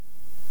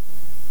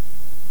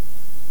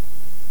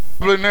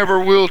Probably never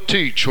will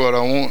teach what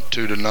I want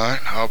to tonight.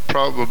 I'll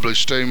probably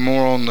stay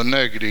more on the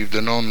negative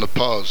than on the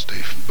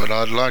positive, but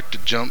I'd like to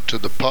jump to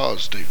the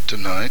positive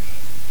tonight.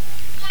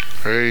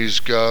 Praise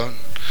God.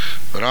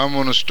 But I'm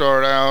going to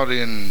start out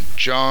in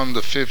John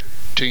the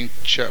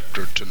 15th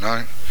chapter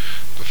tonight,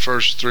 the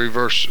first 3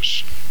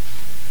 verses.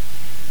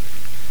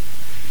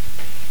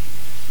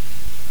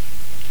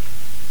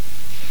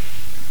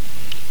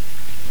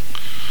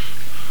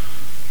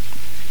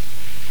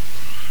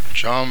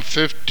 John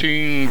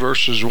 15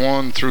 verses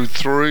 1 through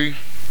 3.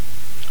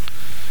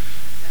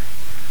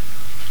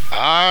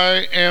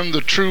 I am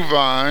the true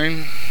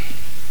vine,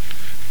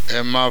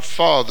 and my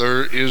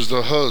Father is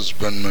the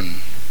husbandman.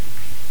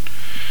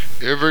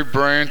 Every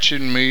branch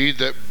in me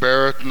that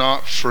beareth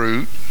not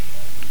fruit,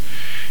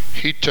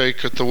 he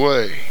taketh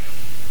away.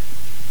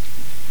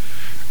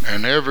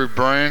 And every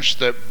branch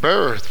that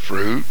beareth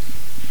fruit,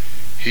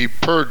 he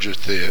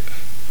purgeth it,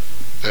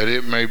 that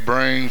it may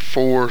bring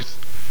forth.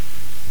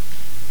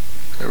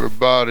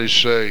 Everybody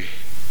say,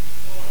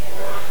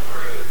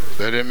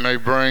 that it may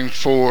bring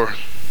forth,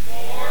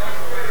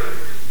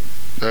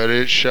 that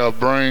it shall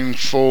bring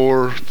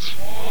forth.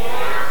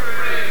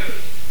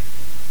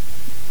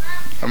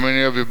 How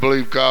many of you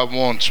believe God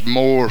wants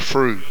more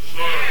fruit?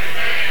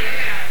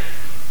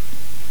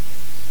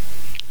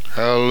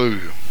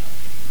 Hallelujah.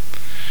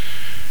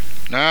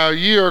 Now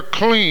ye are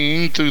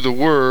clean through the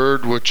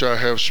word which I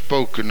have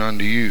spoken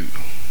unto you.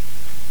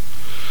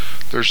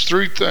 There's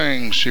 3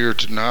 things here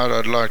tonight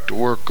I'd like to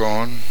work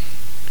on.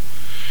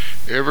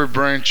 Every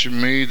branch in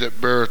me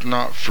that beareth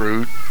not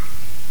fruit,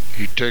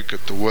 he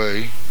taketh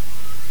away.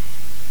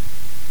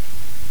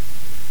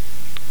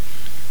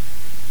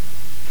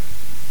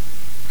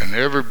 And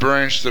every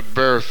branch that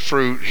beareth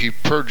fruit, he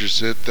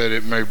purges it, that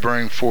it may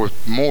bring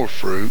forth more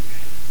fruit.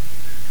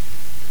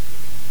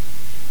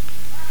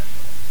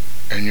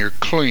 And you're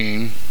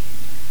clean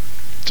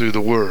through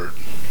the word.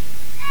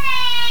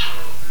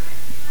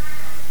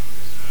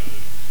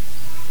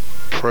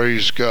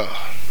 Praise God.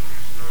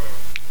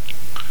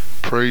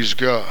 Praise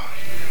God.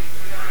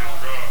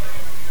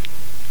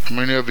 How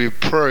many of you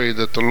pray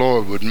that the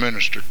Lord would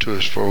minister to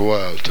us for a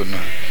while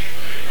tonight?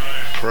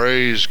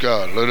 Praise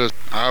God.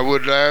 I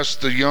would ask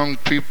the young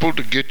people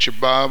to get your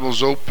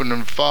Bibles open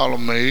and follow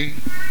me.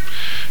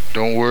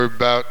 Don't worry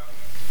about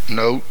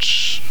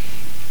notes.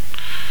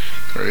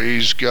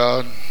 Praise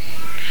God.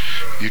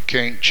 You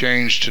can't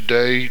change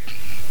today,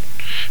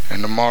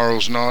 and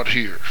tomorrow's not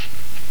here.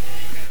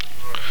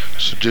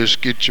 So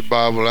just get your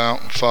Bible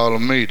out and follow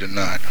me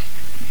tonight.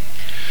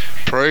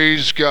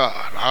 Praise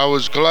God. I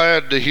was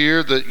glad to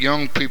hear that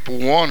young people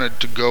wanted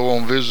to go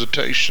on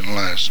visitation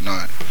last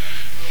night.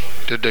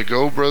 Did they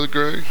go, Brother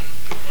Greg?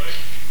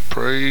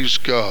 Praise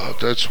God.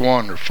 That's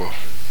wonderful.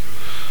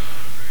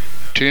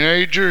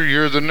 Teenager,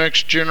 you're the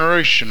next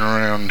generation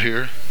around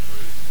here.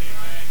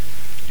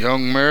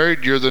 Young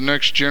married, you're the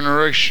next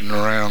generation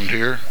around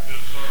here.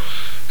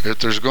 If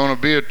there's going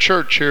to be a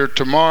church here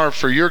tomorrow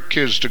for your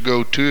kids to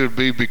go to, it'll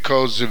be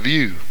because of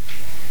you.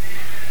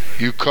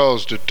 You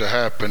caused it to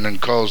happen and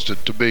caused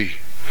it to be.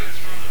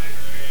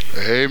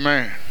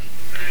 Amen.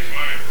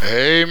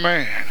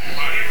 Amen.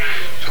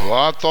 So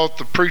I thought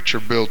the preacher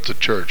built the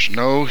church.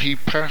 No, he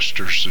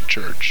pastors the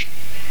church.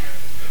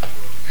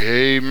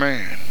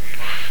 Amen.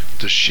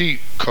 The sheep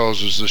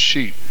causes the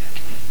sheep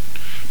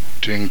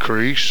to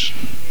increase,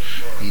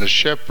 and the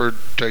shepherd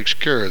takes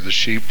care of the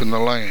sheep and the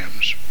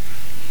lambs.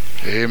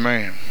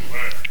 Amen.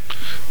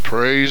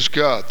 Praise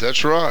God.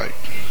 That's right.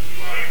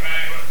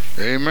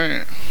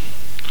 Amen.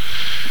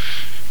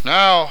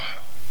 Now,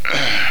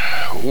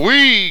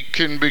 we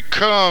can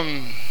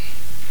become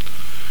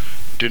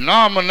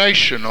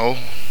denominational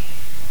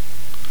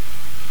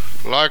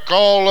like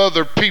all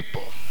other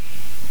people.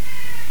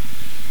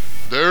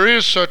 There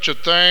is such a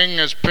thing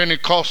as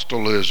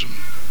Pentecostalism.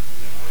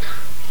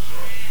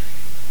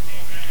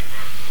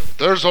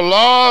 There's a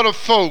lot of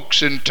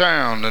folks in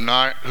town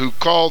tonight who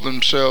call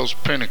themselves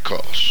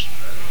Pentecost.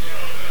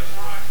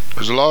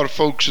 There's a lot of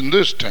folks in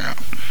this town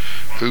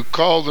who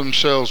call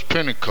themselves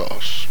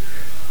Pentecost.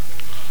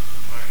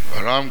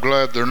 But I'm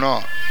glad they're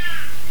not.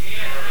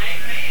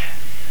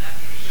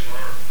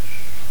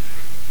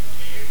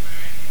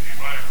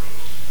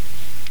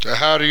 So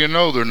how do you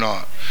know they're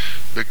not?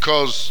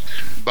 Because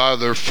by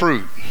their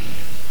fruit.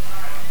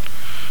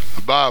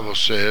 The Bible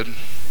said,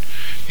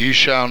 ye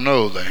shall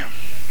know them.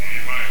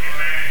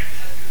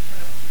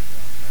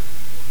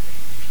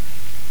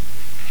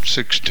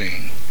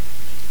 16.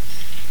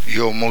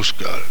 You almost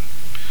got it.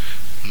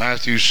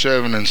 Matthew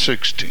 7 and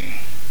 16.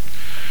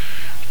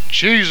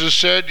 Jesus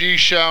said, ye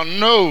shall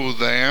know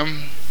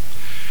them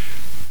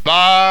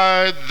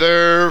by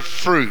their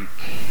fruit.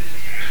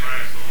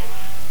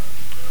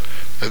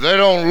 They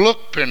don't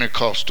look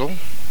Pentecostal.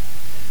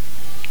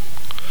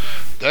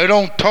 They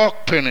don't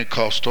talk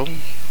Pentecostal.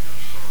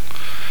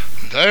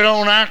 They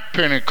don't act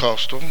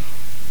Pentecostal.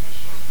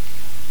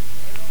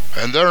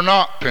 And they're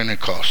not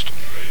Pentecostal.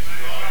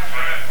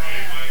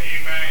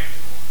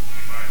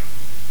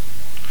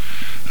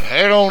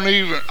 They don't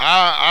even,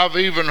 I've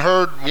even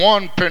heard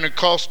one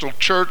Pentecostal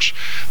church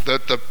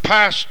that the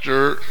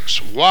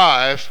pastor's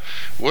wife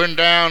went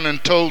down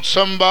and told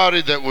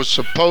somebody that was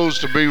supposed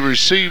to be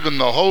receiving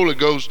the Holy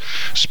Ghost,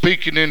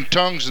 speaking in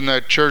tongues in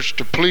that church,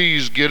 to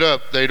please get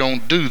up. They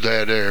don't do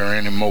that there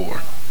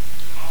anymore.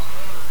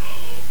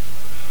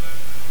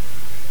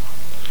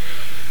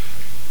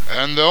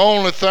 And the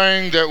only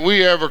thing that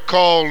we ever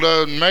called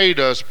and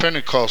made us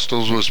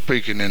Pentecostals was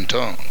speaking in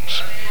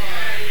tongues.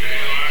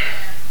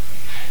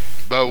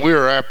 But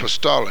we're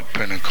apostolic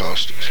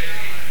Pentecostals.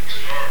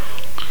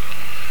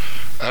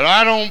 And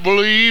I don't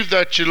believe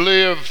that you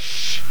live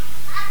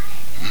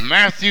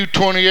Matthew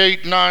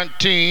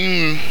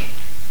 28:19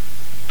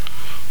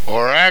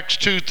 or Acts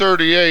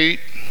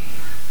 2:38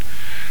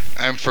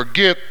 and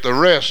forget the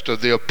rest of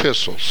the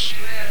epistles.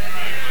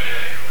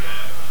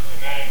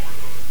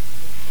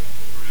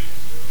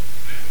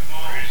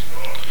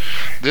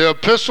 The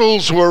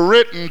epistles were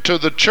written to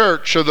the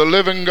church of the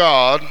living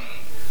God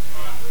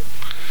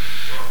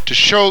to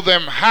show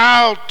them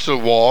how to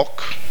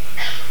walk,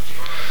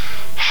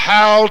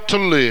 how to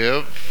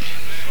live,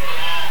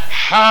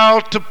 how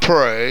to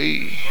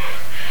pray,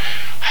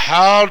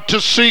 how to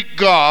seek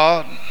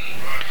God,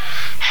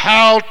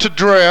 how to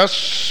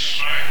dress.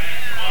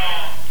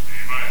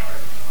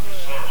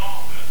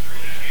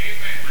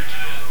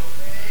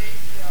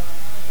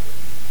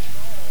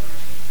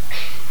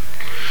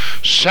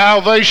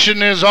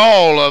 Salvation is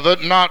all of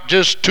it, not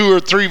just 2 or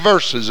 3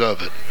 verses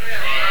of it.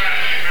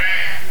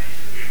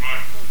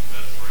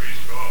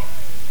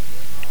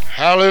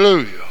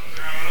 Hallelujah.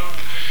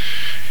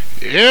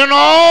 In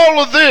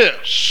all of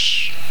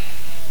this,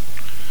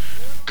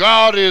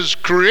 God is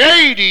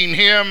creating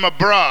him a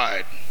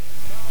bride.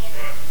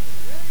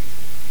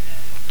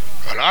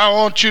 But I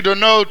want you to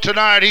know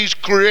tonight he's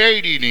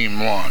creating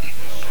him one.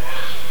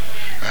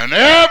 And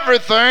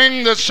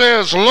everything that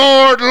says,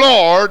 Lord,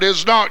 Lord,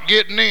 is not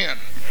getting in.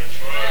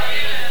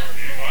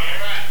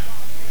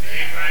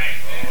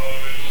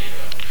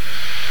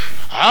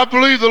 I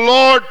believe the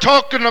Lord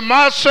talking to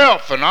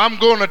myself, and I'm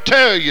going to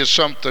tell you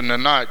something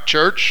tonight,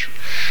 church,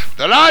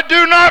 that I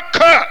do not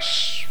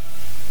cuss.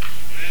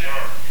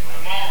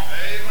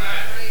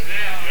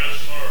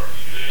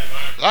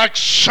 Like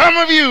some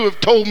of you have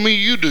told me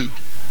you do.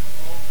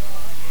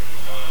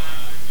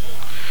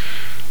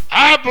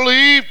 I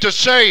believe to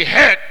say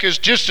heck is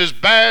just as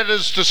bad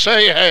as to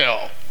say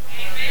hell.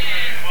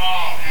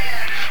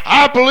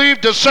 I believe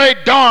to say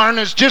darn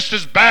is just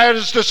as bad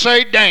as to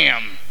say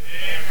damn.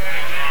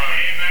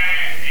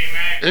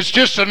 It's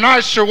just a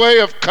nicer way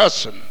of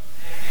cussing.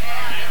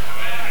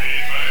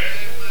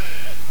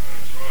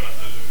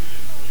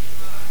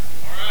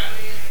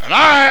 And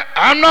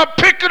I'm not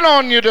picking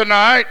on you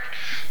tonight.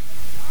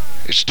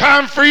 It's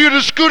time for you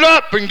to scoot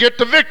up and get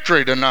the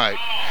victory tonight.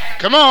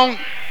 Come on.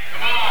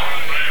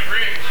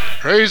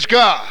 Praise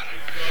God.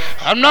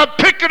 I'm not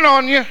picking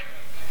on you.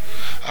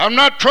 I'm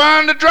not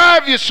trying to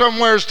drive you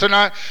somewheres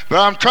tonight, but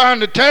I'm trying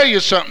to tell you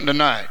something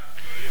tonight.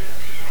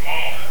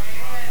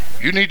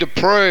 You need to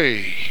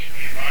pray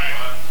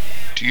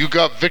till you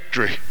got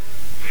victory.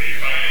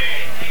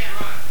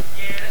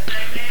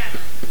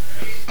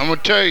 I'm going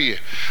to tell you,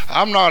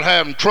 I'm not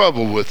having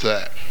trouble with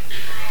that.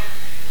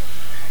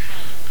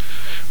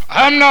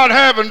 I'm not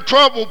having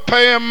trouble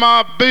paying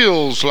my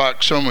bills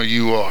like some of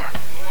you are.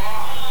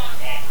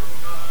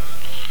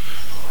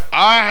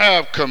 I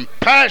have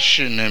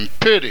compassion and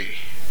pity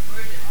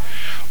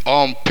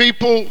on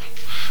people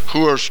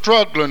who are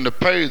struggling to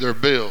pay their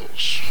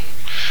bills.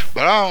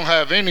 But I don't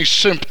have any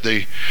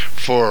sympathy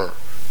for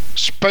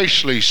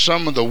especially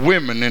some of the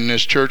women in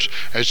this church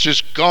that's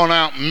just gone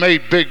out and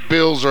made big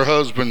bills their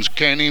husbands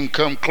can't even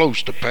come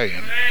close to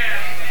paying.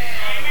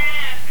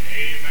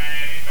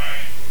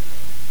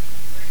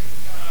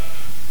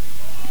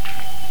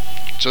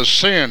 It's a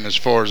sin as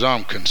far as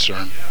I'm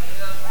concerned.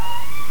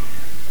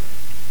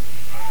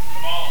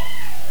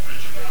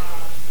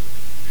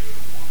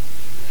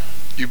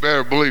 You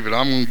better believe it.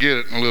 I'm going to get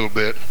it in a little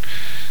bit.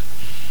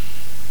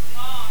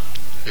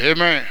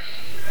 Amen.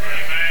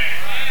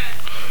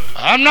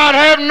 I'm not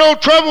having no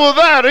trouble with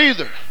that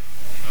either.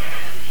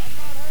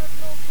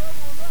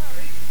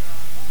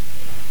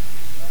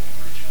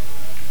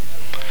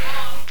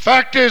 In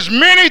fact, there's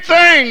many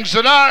things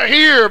that I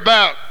hear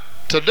about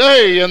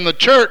today in the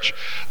church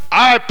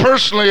I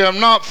personally am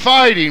not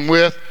fighting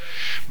with,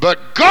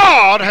 but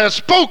God has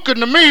spoken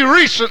to me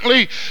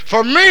recently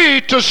for me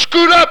to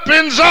scoot up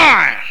in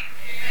Zion.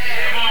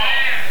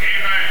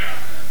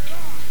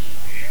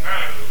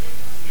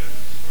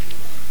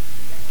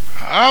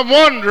 I'm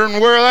wondering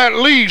where that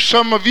leaves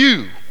some of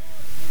you.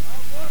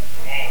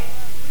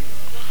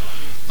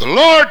 The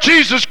Lord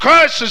Jesus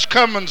Christ is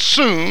coming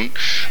soon,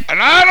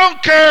 and I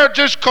don't care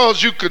just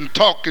because you can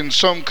talk in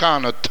some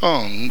kind of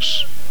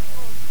tongues.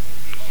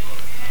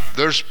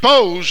 They're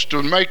supposed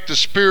to make the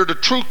Spirit of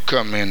truth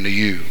come into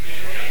you.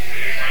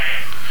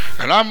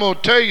 And I'm going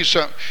to tell you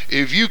something.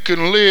 If you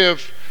can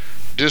live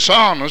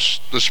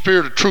dishonest, the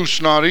Spirit of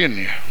truth's not in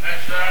you.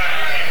 That's right.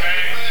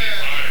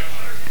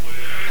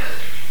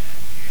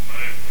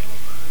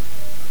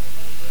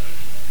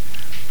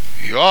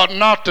 ought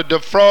not to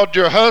defraud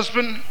your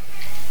husband,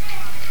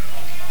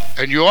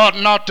 and you ought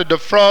not to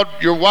defraud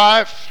your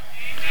wife,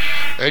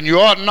 and you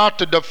ought not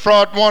to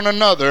defraud one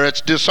another.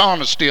 It's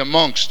dishonesty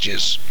amongst you.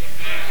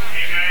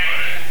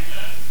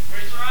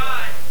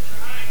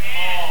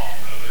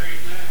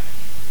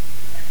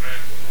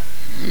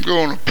 I'm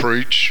going to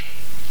preach.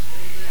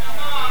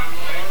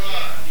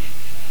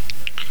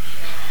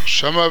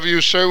 Some of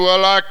you say,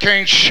 well, I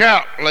can't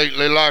shout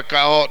lately like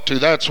I ought to.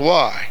 That's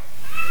why.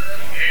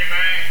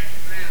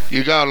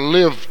 You got to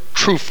live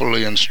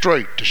truthfully and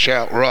straight to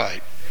shout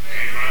right.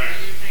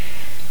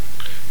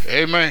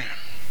 Amen.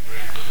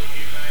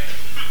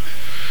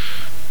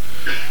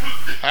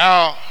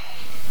 How?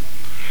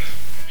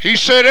 He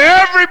said,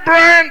 every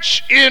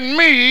branch in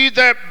me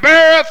that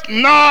beareth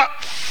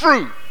not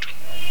fruit.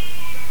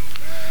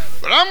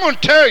 But I'm going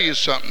to tell you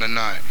something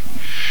tonight.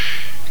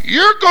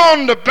 You're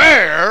going to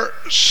bear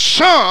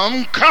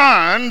some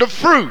kind of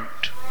fruit.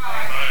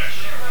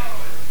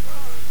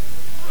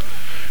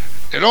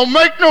 It don't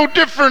make no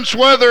difference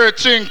whether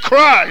it's in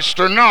Christ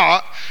or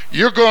not.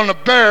 You're going to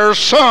bear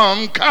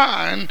some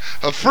kind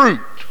of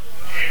fruit.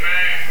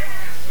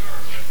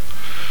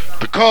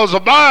 Because the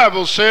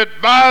Bible said,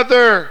 by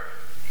their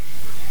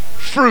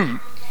fruit,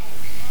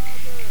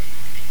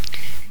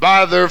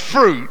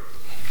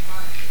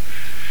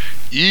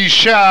 ye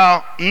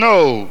shall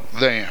know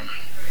them.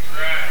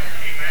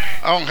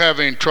 I don't have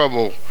any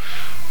trouble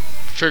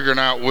figuring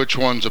out which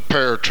one's a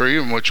pear tree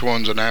and which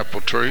one's an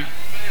apple tree.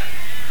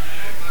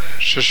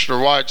 Sister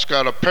White's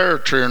got a pear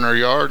tree in her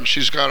yard and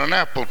she's got an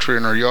apple tree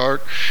in her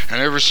yard,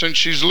 and ever since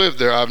she's lived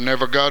there I've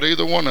never got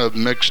either one of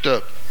them mixed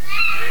up.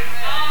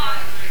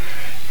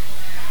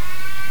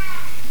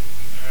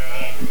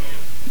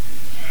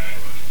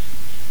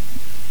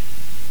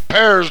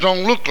 Pears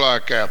don't look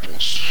like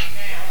apples.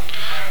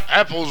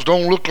 Apples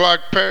don't look like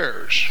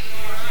pears.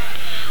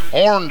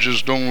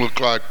 Oranges don't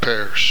look like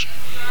pears.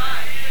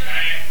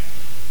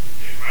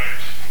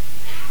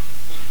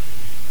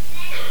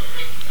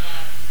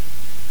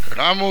 And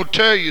I'm going to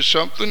tell you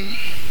something.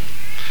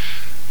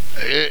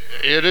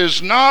 It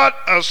is not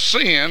a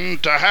sin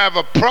to have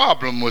a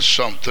problem with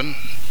something.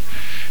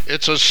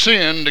 It's a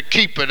sin to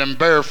keep it and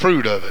bear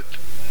fruit of it.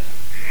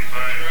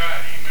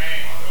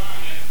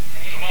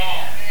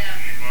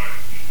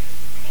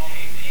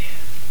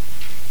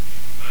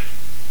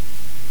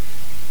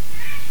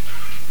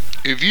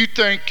 If you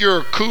think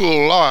you're a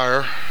cool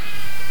liar,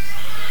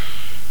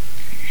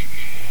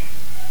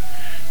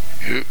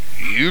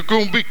 you're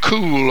going to be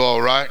cool,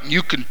 all right. And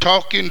you can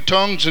talk in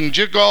tongues and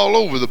jig all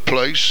over the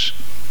place.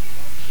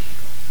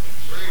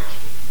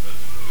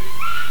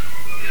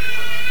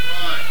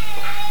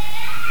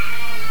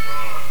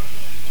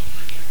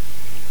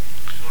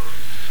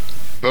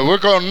 But we're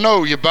going to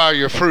know you by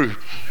your fruit.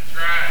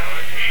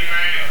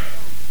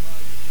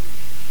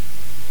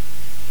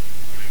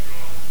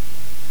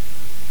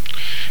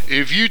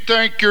 If you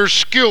think you're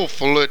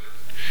skillful at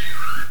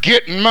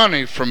getting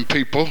money from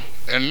people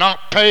and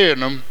not paying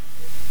them,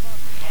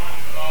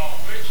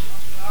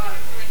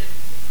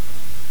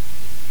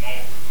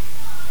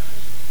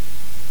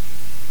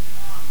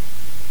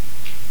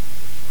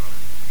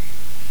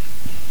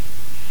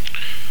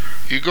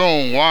 you're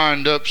going to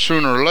wind up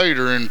sooner or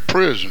later in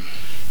prison.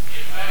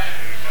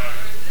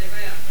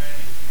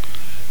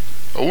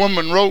 A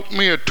woman wrote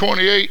me a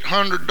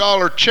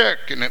 $2,800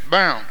 check and it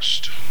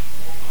bounced.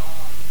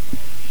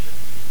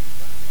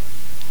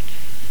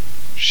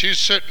 She's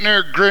sitting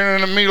there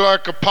grinning at me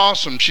like a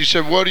possum. She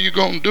said, what are you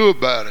going to do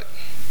about it?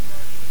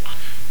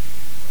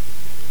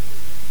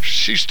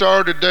 She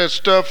started that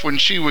stuff when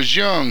she was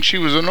young. She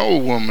was an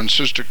old woman,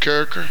 Sister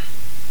Carricker.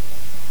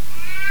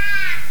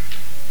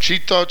 She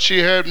thought she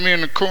had me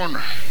in the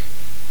corner.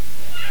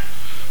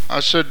 I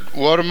said,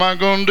 what am I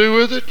going to do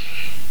with it?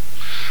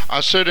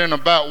 I said, in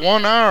about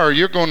 1 hour,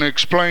 you're going to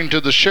explain to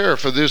the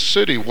sheriff of this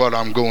city what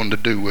I'm going to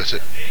do with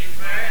it.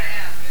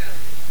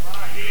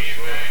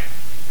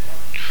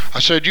 I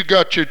said, you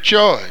got your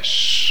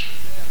choice.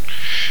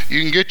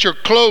 You can get your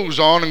clothes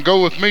on and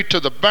go with me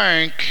to the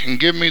bank and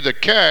give me the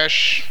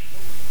cash,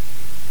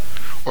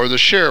 or the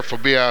sheriff will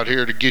be out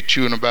here to get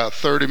you in about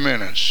 30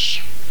 minutes.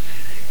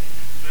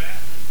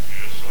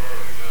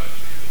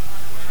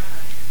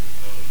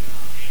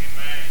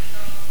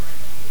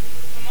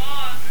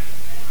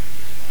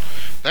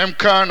 Them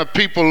kind of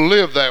people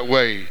live that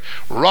way,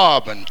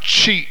 robbing,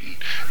 cheating.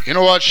 You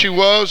know what she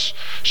was?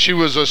 She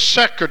was a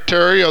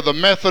secretary of the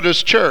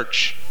Methodist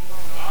Church.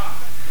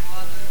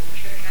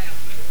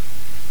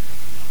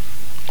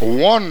 A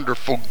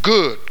wonderful,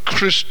 good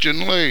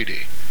Christian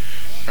lady.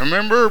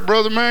 Remember her,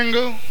 Brother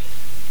Mango?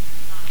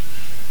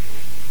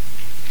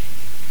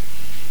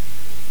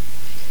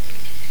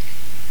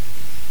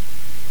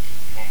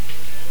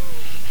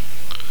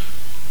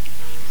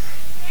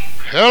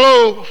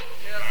 Hello.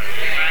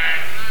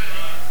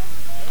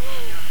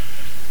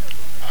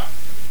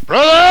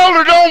 Brother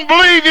Elder don't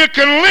believe you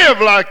can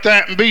live like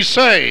that and be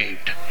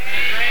saved.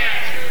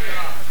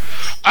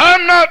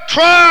 I'm not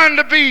trying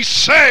to be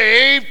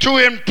saved to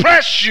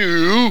impress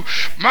you,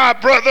 my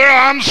brother.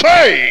 I'm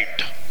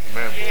saved.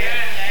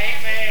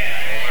 Amen.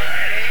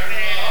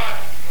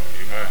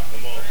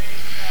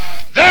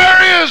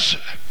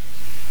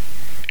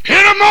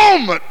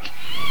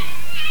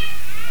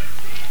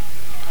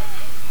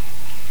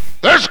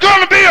 There's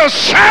going to be a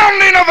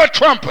sounding of a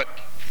trumpet.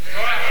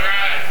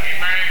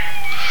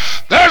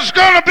 There's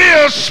going to be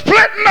a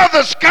splitting of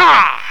the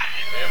sky.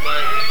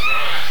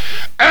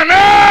 And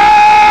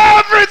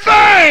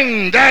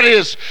everything that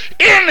is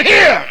in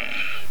him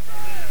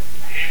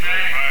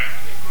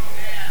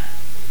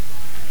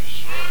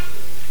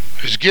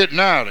is getting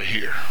out of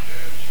here.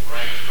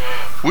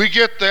 We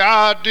get the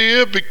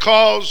idea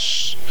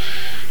because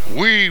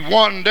we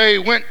one day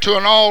went to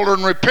an altar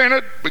and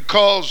repented,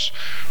 because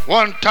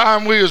one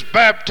time we was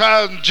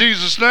baptized in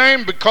Jesus'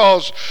 name,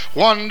 because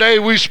one day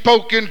we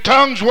spoke in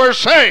tongues, we're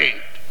saved.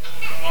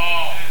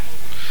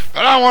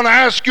 But I want to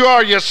ask you,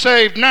 are you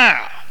saved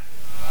now?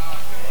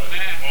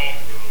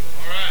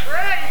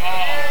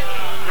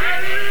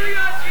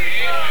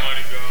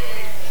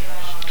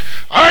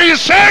 Are you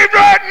saved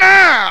right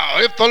now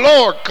if the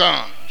Lord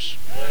comes?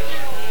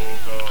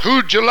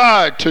 Who'd you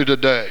lie to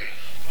today?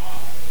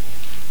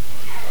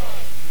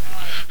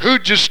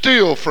 Who'd you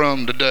steal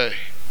from today?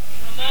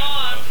 Come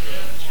on.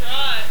 That's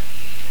right.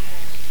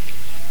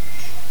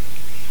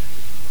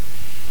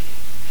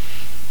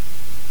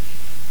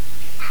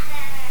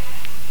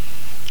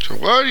 So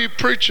why are you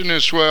preaching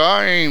this way?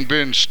 I ain't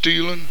been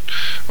stealing.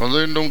 Well,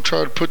 then don't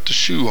try to put the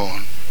shoe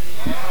on.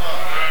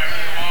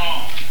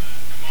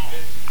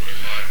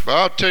 But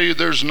I'll tell you,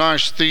 there's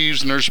nice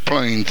thieves and there's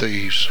plain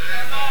thieves.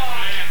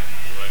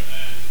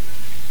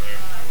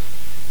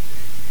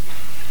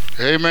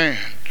 Amen.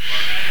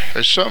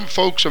 There's some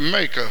folks that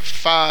make a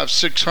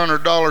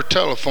 $500-600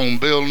 telephone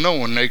bill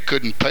knowing they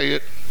couldn't pay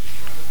it.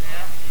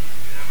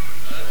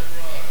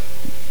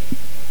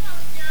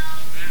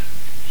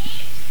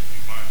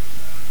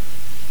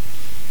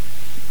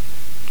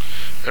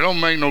 It don't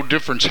make no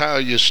difference how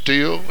you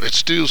steal. It's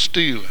still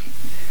stealing.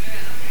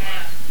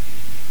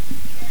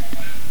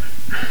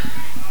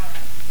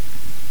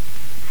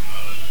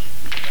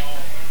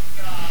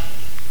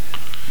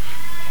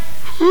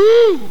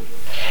 Woo!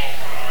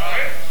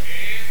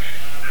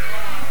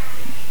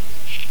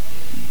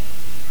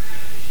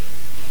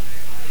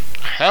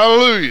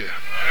 Hallelujah.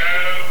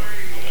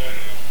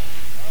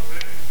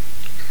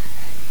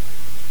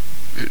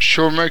 It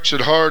sure makes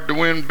it hard to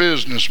win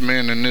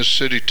businessmen in this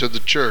city to the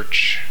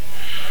church.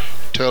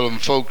 Tell them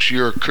folks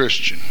you're a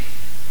Christian.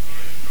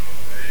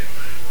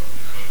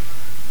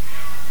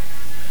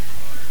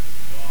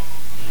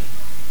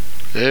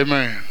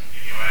 Amen.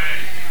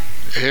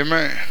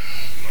 Amen.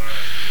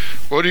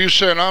 What are you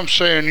saying? I'm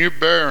saying you're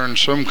bearing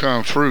some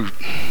kind of fruit.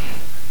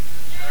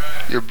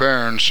 You're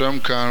bearing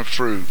some kind of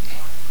fruit.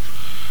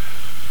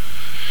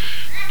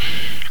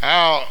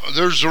 Now,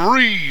 there's a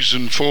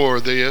reason for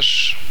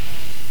this.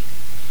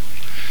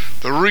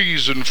 The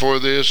reason for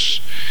this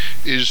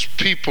is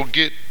people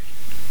get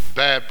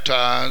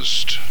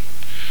baptized.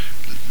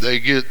 They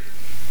get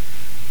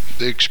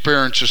the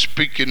experience of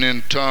speaking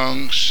in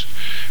tongues,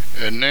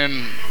 and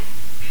then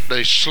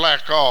they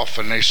slack off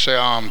and they say,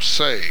 I'm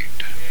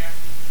saved.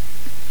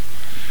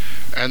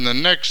 And the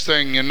next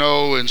thing you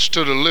know,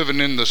 instead of living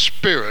in the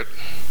Spirit,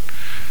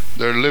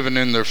 they're living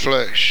in their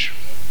flesh.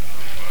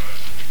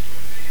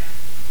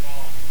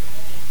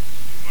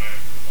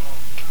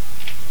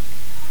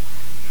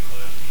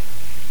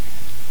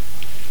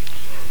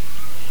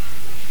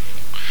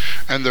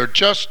 And they're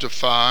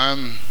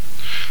justifying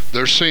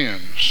their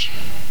sins.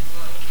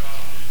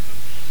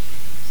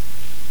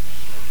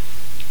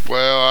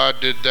 Well, I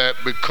did that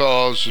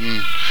because,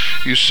 and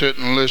you sit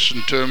and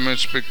listen to them,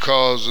 it's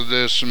because of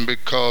this and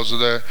because of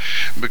that,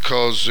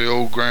 because the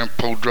old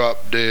grandpa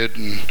dropped dead.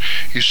 And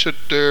you sit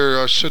there,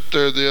 I sit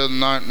there the other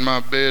night in my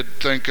bed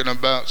thinking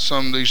about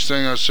some of these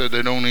things. I said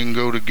they don't even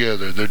go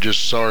together. They're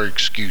just sorry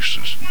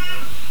excuses.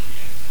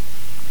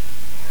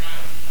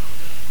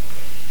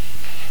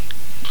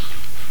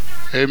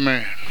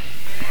 Amen.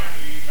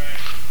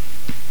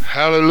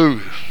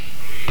 Hallelujah.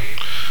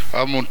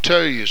 I'm going to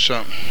tell you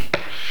something.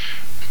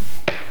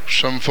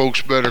 Some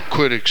folks better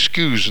quit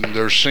excusing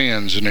their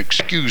sins and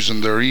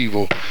excusing their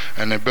evil,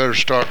 and they better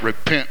start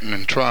repenting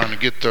and trying to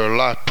get their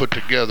life put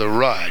together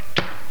right.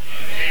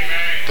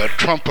 The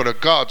trumpet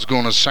of God's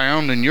going to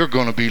sound and you're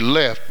going to be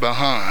left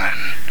behind.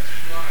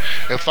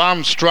 If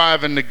I'm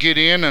striving to get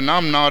in and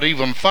I'm not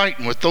even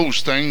fighting with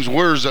those things,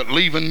 where's it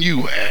leaving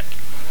you at?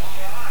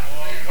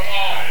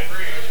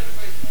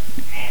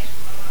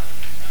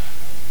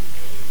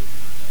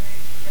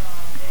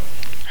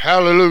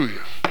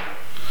 Hallelujah.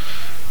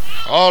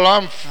 All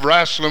I'm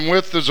wrestling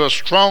with is a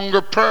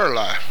stronger prayer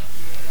life.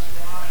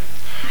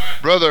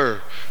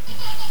 Brother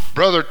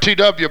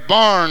T.W.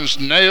 Barnes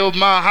nailed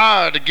my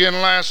hide again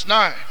last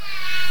night.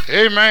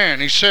 Amen.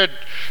 He said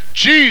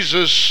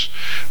Jesus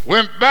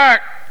went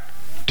back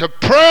to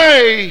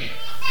pray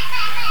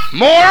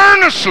more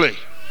earnestly.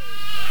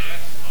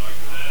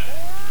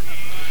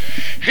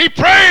 He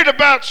prayed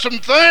about some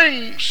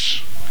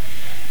things,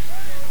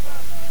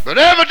 but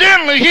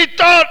evidently he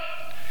thought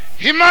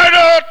he might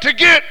ought to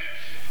get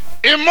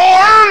more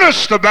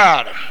earnest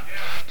about it.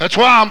 That's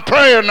why I'm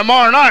praying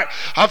tomorrow night.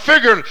 I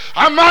figured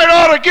I might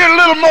ought to get a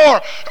little more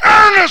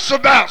earnest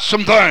about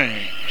some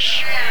things.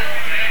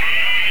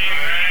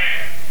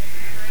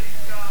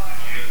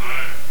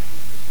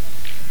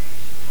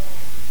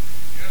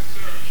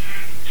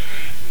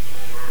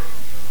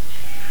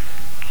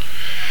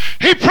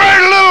 He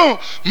prayed a little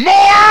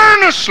more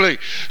earnestly.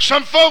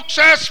 Some folks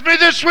asked me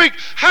this week,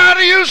 how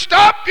do you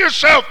stop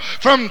yourself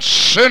from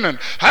sinning?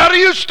 How do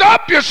you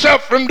stop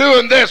yourself from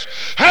doing this?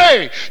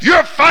 Hey,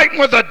 you're fighting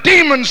with a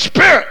demon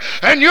spirit,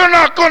 and you're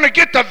not going to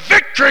get the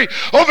victory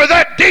over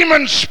that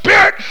demon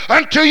spirit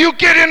until you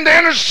get into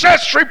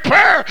intercessory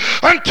prayer,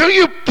 until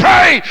you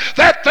pray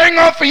that thing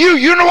off of you.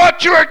 You know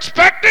what you're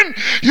expecting?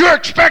 You're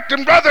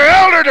expecting Brother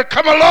Elder to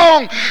come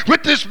along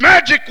with this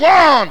magic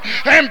wand,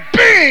 and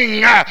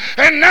bing,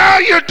 and now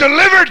you're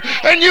delivered,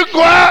 and you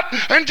go out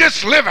and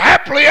just live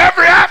happily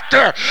ever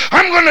after.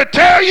 I'm going to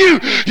tell you,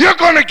 you're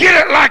going to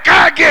get it like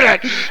I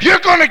get it. You're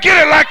going to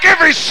get it like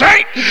every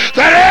saint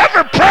that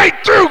ever prayed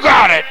through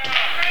got it.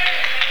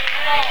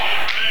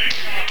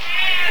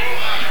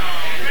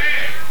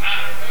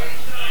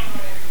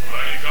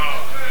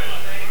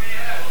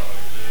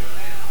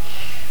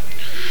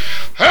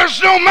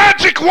 There's no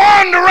magic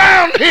wand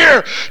around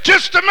here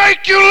just to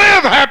make you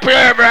live happy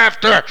ever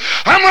after.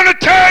 I'm going to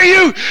tell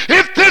you,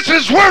 if this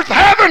is worth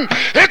having,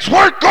 it's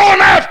worth going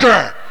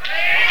after.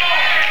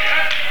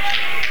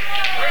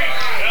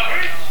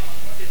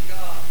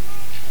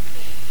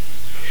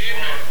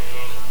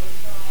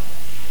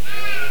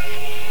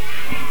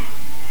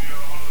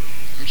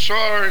 I'm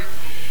sorry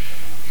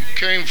you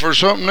came for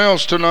something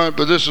else tonight,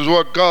 but this is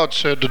what God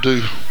said to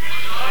do.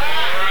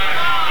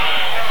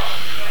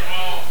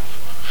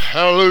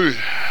 Hallelujah.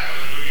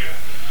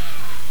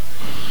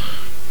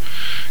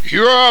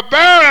 You are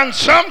bearing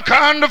some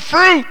kind of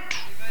fruit.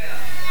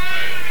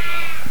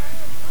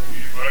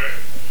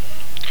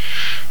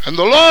 And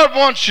the Lord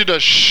wants you to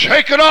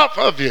shake it off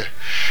of you.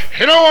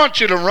 He don't want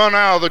you to run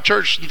out of the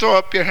church and throw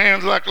up your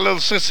hands like a little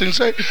sissy and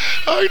say,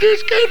 I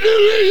just can't do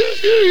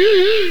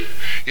it.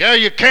 Yeah,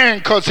 you can,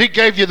 because He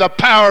gave you the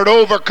power to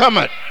overcome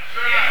it.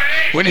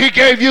 When He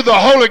gave you the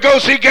Holy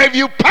Ghost, He gave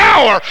you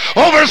power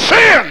over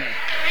sin.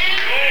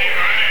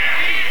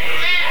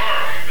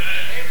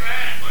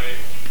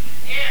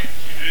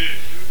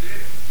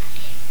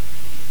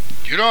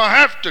 You don't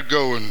have to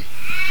go and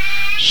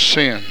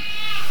sin.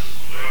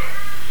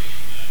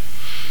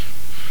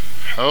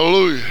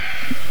 Hallelujah.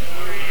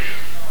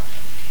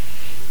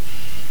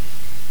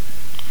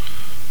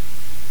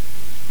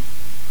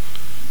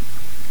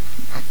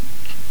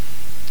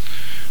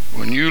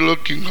 When you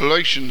look in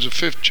Galatians, the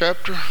 5th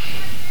chapter,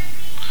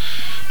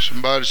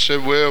 somebody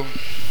said, well,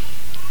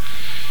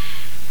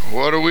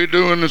 what are we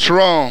doing that's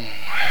wrong?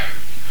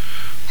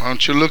 Why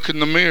don't you look in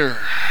the mirror?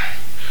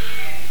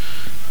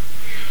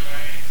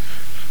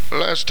 The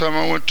last time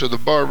I went to the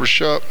barber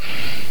shop,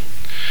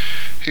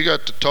 he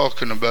got to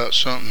talking about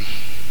something.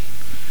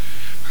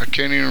 I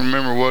can't even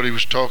remember what he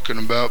was talking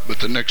about,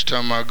 but the next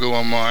time I go,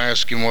 I'm going to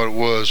ask him what it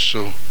was,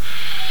 so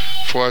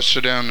before I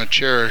sit down in the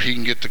chair, he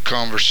can get the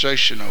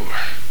conversation over.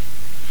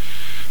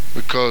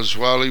 Because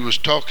while he was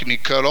talking, he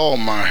cut all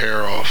my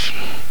hair off.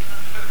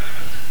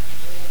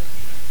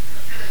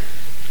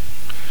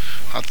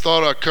 I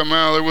thought I'd come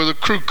out of there with a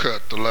crew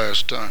cut the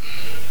last time.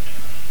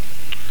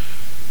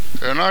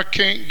 And I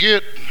can't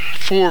get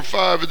 4 or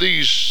 5 of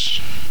these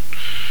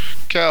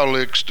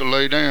cowlicks to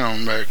lay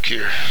down back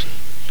here,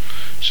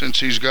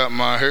 since he's got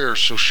my hair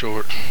so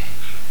short.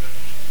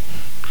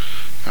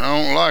 And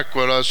I don't like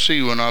what I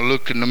see when I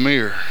look in the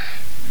mirror.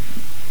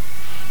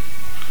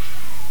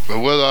 But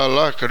whether I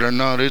like it or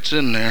not, it's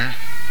in there.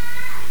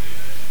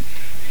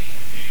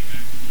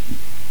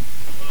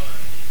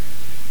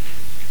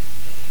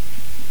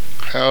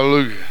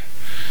 Hallelujah.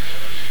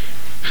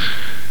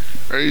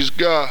 Praise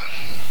God.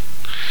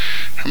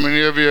 How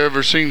many of you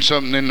ever seen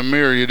something in the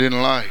mirror you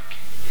didn't like?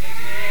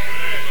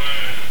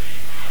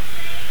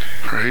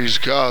 Praise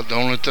God. The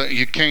only thing,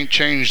 you can't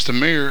change the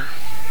mirror.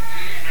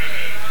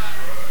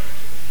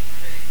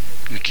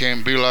 You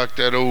can't be like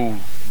that old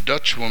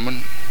Dutch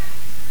woman.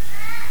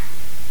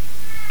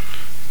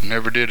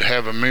 Never did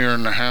have a mirror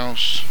in the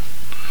house.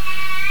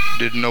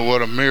 Didn't know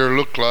what a mirror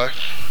looked like.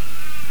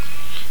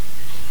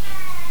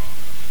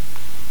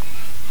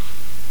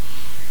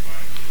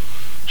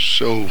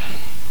 So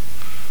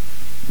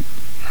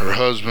her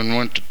husband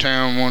went to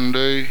town one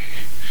day,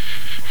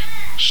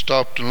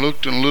 stopped and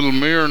looked in a little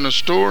mirror in the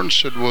store and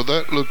said, well,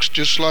 that looks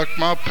just like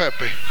my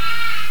pappy.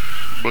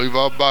 I believe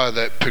I'll buy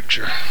that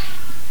picture.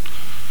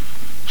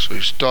 So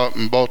he stopped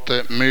and bought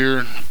that mirror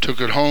and took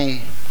it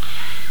home.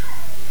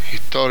 He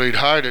thought he'd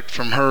hide it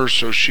from her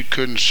so she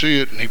couldn't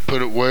see it, and he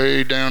put it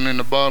way down in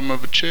the bottom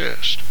of a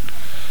chest.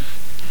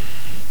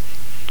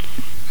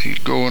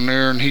 He'd go in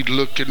there and he'd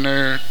look in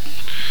there,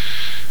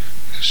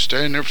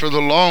 stand there for the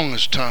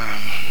longest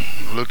time,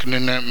 looking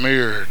in that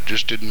mirror,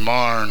 just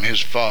admiring his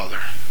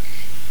father.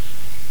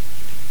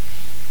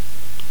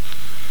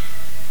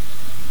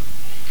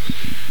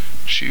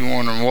 She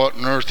wondering what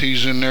on earth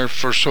he's in there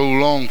for so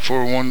long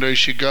for. One day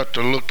she got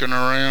to looking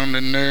around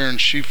in there and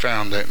she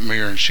found that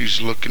mirror and she's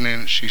looking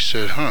in it. She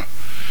said, huh,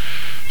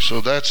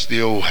 so that's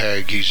the old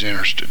hag he's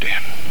interested in.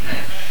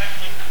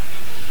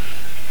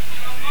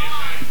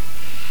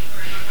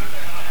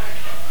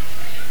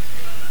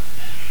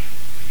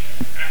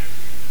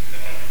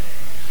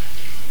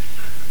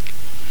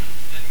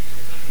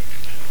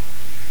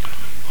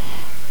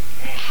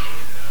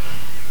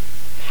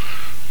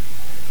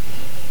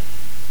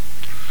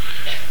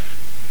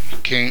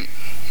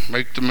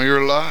 make the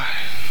mirror lie.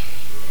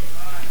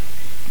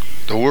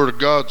 The Word of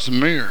God's the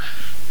mirror.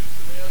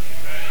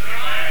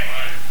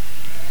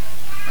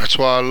 That's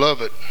why I love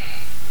it.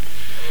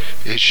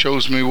 It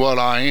shows me what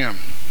I am,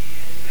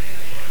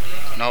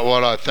 not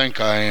what I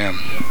think I am.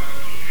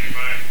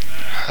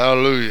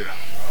 Hallelujah.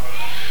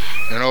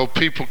 You know,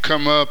 people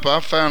come up.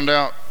 I found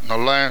out in the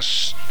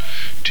last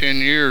 10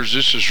 years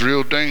this is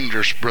real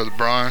dangerous, Brother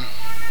Brian.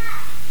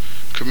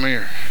 Come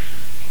here.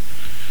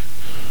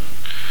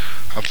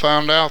 I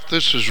found out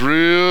this is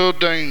real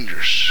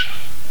dangerous.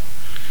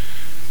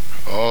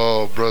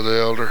 Oh, Brother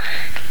Elder,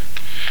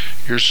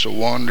 you're so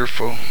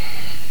wonderful.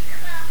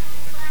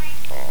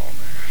 Oh,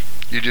 man.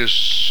 You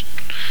just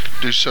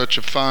do such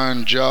a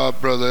fine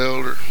job, Brother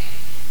Elder.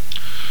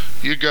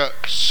 You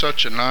got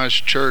such a nice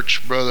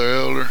church, Brother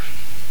Elder.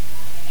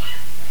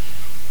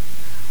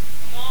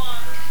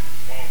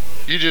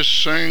 You just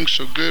sing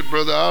so good,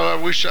 Brother.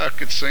 I wish I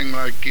could sing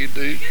like you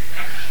do.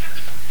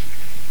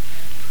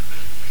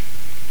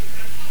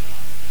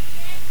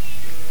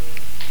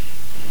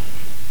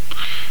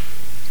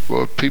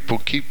 Well, people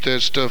keep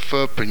that stuff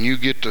up and you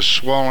get to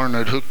swallowing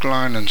it hook,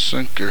 line, and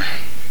sinker.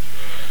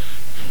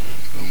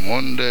 And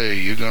one day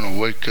you're going to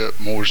wake up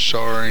more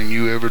sorry than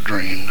you ever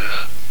dreamed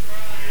of.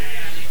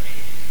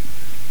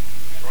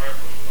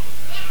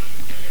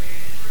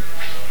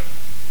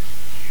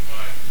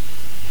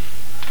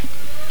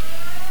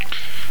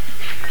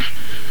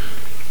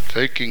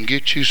 They can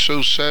get you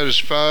so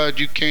satisfied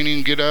you can't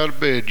even get out of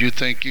bed. You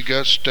think you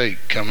got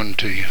steak coming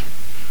to you.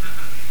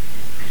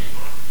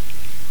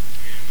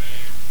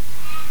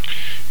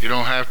 You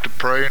don't have to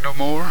pray no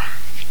more.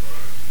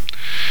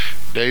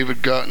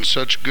 David got in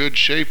such good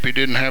shape he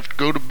didn't have to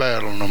go to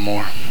battle no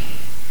more.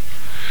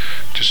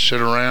 Just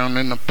sit around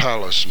in the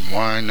palace and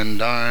wine and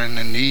dine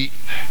and eat,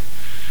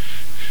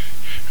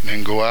 and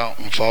then go out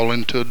and fall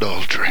into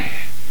adultery.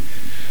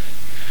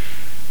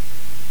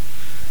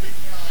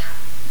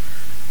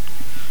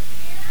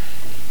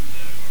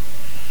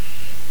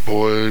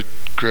 Boy,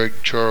 Greg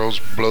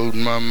Charles blowed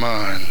my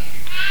mind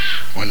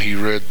when he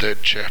read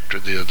that chapter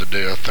the other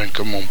day. I think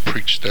I'm going to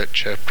preach that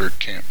chapter at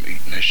camp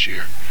meeting this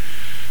year.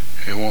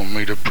 They want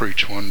me to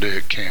preach one day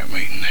at camp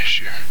meeting this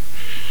year.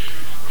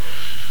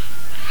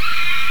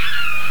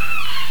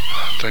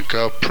 I think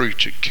I'll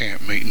preach at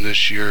camp meeting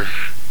this year.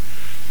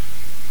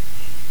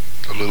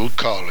 The little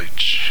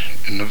college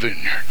in the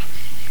vineyard.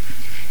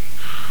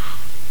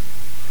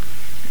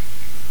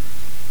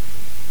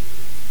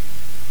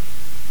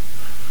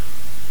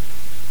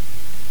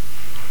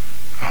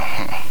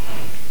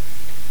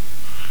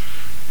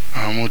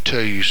 I'm going to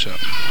tell you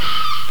something.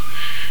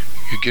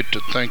 You get to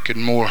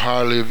thinking more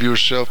highly of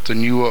yourself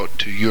than you ought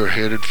to. You're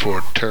headed for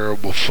a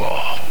terrible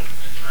fall.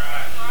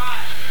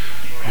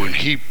 When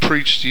he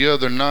preached the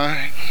other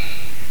night,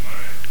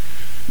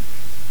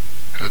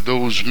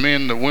 those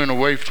men that went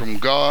away from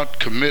God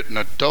committing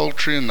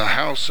adultery in the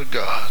house of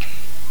God.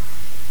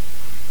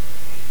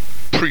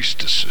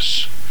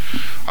 Priestesses.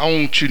 I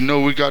want you to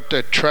know we got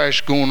that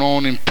trash going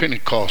on in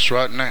Pentecost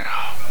right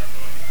now.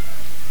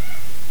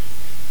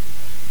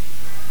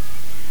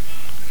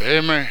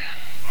 Amen.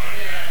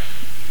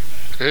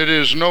 It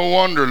is no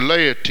wonder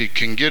laity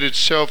can get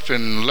itself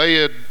in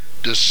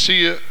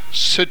Laodicea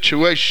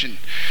situation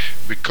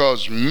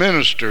because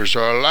ministers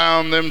are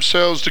allowing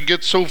themselves to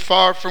get so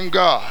far from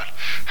God.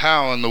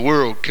 How in the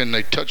world can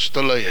they touch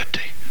the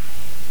laity?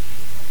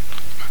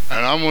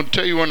 And I'm going to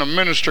tell you, when a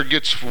minister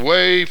gets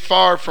way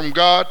far from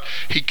God,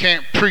 he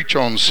can't preach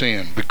on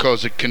sin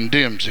because it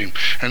condemns him.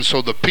 And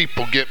so the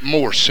people get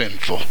more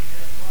sinful.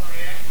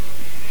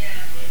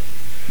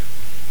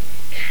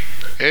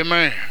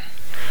 Amen.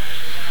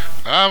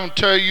 I'm going to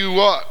tell you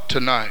what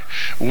tonight.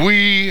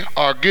 We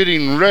are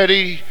getting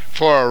ready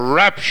for a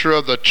rapture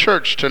of the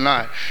church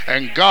tonight.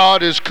 And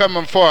God is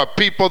coming for a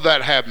people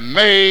that have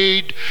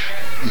made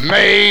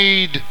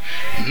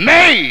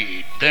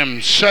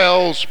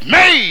themselves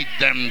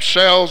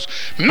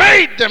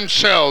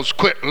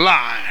quit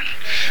lying,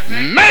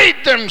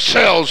 made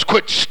themselves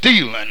quit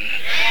stealing,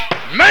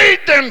 made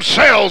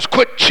themselves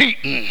quit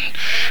cheating,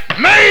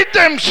 made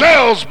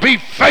themselves be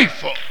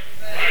faithful.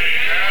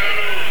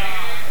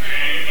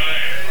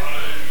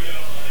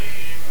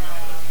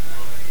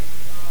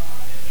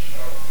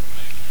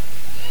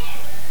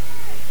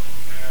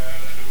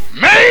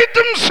 Made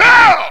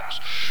themselves.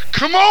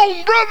 Come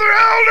on, Brother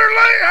Elder,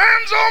 lay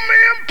hands on me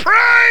and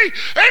pray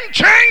and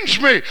change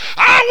me.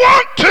 I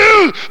want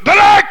to, but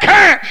I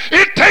can't.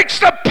 It takes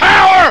the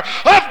power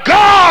of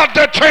God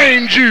to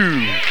change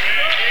you.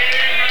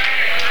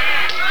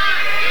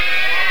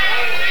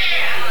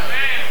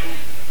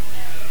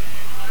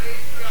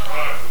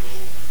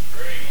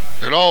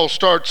 It all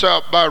starts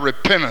out by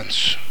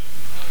repentance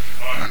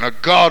and a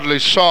godly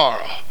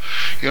sorrow.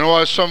 You know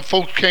why some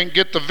folks can't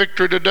get the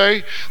victory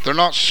today? They're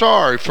not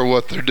sorry for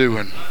what they're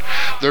doing.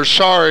 They're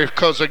sorry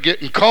because they're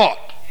getting caught.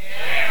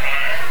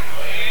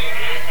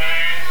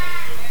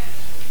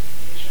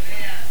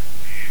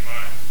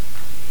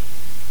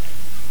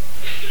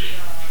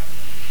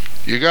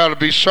 You got to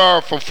be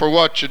sorrowful for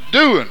what you're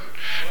doing,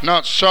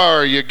 not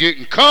sorry you're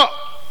getting caught.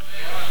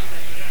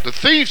 The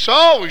thief's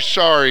always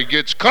sorry he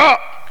gets caught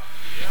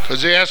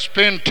because he has to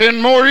spend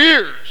 10 more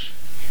years.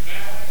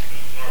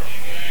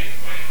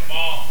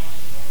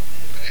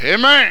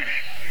 Amen.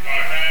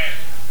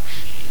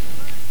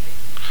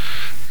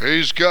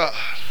 Praise God.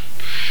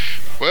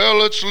 Well,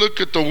 let's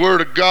look at the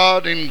Word of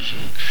God in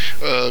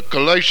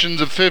Galatians,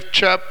 the 5th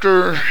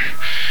chapter.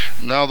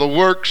 Now the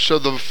works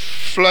of the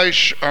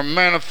flesh are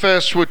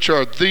manifest, which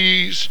are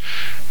these.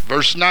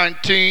 Verse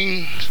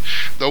 19,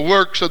 the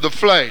works of the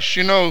flesh.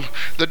 You know,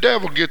 the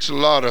devil gets a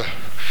lot of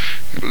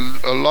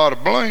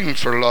blame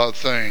for a lot of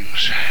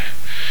things.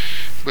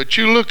 But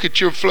you look at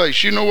your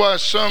flesh. You know why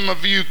some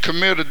of you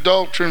commit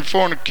adultery and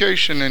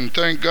fornication, and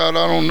thank God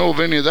I don't know of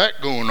any of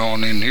that going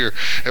on in here.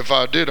 If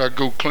I did, I'd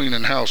go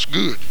cleaning house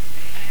good.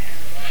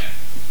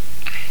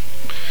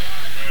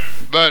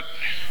 But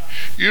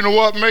you know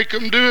what make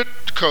them do it?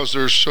 Because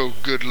they're so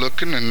good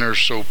looking and they're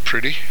so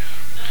pretty.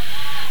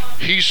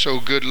 He's so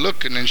good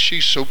looking and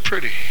she's so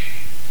pretty.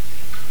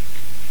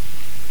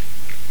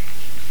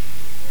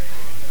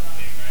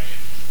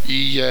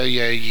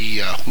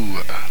 Yeah.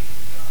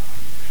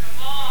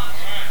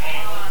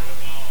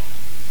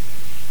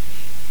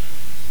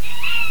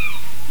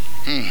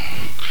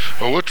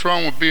 Well, what's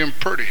wrong with being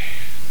pretty?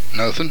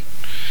 Nothing.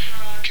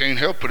 Can't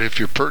help it if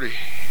you're pretty.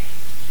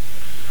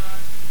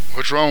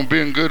 What's wrong with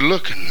being good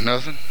looking?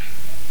 Nothing.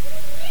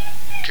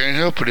 Can't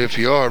help it if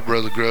you are,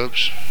 Brother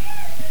Grubbs.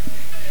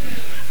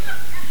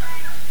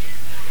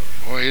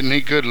 Boy, isn't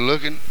he good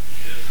looking?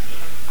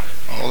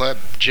 All that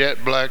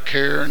jet black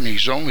hair, and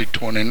he's only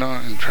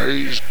 29.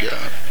 Praise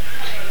God.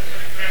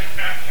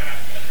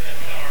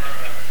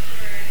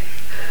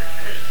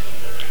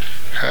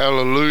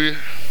 Hallelujah.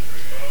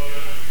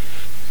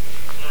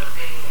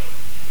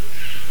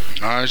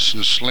 Nice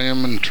and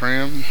slim and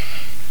trim.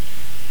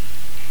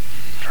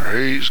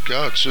 Praise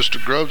God. Sister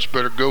Grubbs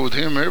better go with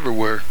him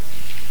everywhere.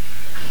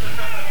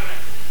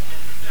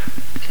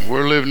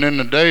 We're living in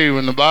the day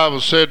when the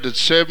Bible said that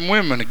 7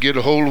 women would get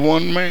a hold of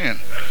 1 man.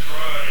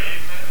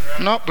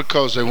 Not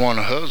because they want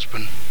a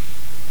husband.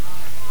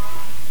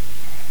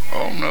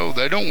 Oh no,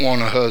 they don't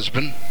want a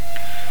husband.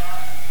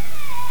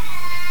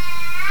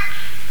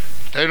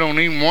 They don't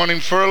even want him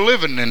for a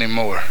living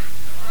anymore.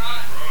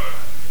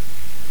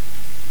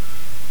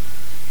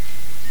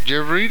 Did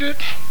you ever read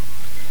it?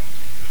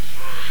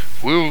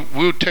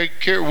 We'll take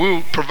care,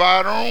 we'll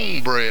provide our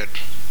own bread.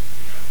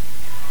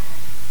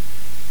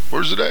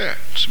 Where's it at?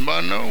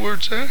 Somebody know where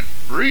it's at?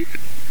 Read it.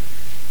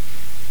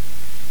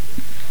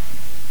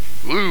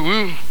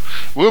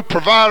 We'll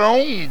provide our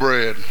own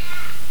bread.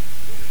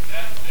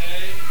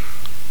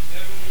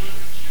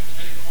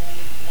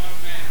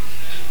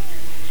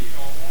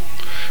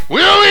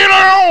 We'll eat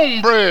our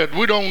own bread.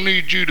 We don't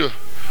need you to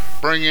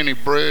bring any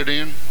bread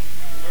in.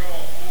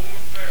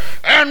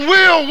 And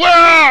we'll wear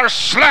our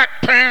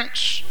slack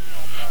pants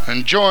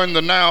and join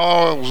the Now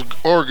Oils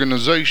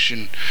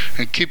organization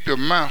and keep your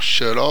mouth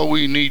shut. All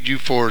we need you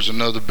for is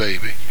another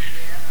baby.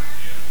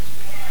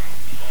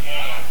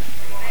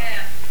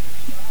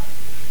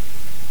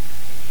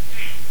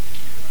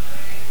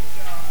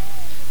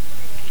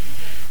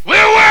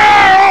 We'll wear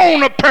our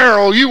own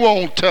apparel. You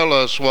won't tell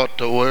us what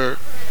to wear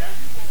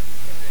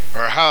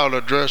or how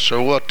to dress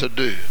or what to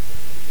do.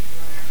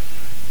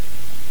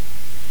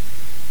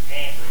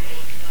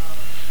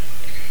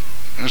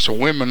 It's the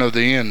women of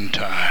the end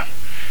time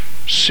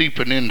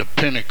seeping into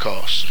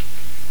Pentecost.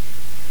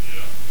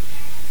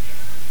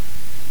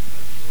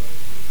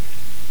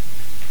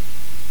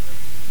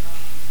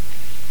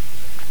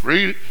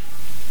 Read it.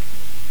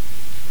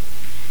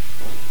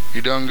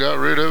 You done got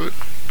rid of it?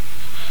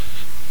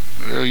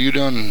 Well, you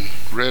done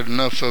read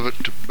enough of it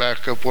to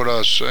back up what I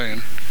was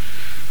saying.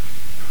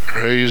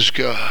 Praise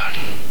God.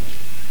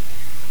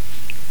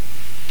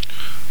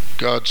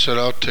 God said,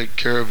 I'll take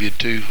care of you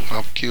too.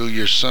 I'll kill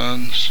your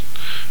sons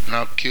and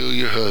I'll kill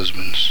your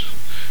husbands.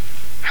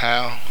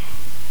 How?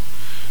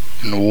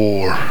 In the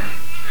war.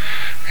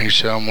 And he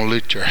said, I'm going to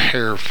let your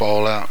hair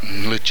fall out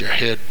and let your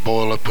head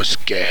boil up with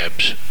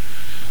scabs.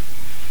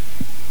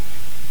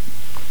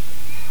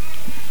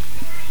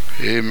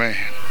 Amen.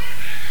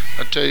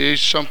 I tell you,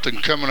 there's something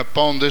coming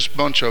upon this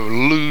bunch of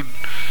lewd,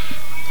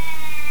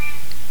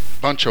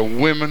 bunch of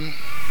women.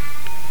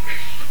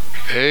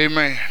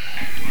 Amen.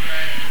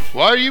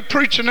 Why are you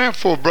preaching that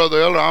for,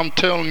 Brother Elder? I'm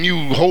telling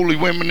you, holy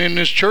women in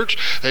this church,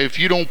 if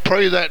you don't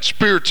pray that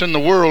spirit's in the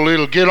world,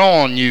 it'll get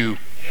on you.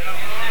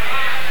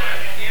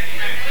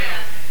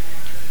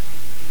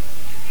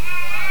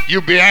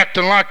 You'll be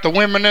acting like the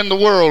women in the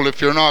world if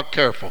you're not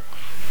careful.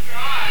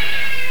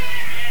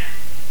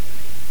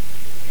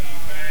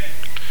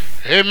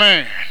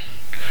 Amen.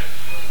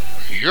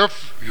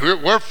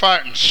 We're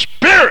fighting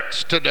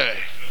spirits today.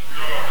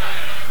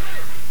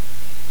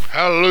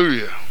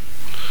 Hallelujah.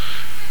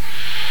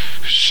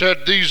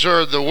 Said these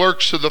are the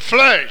works of the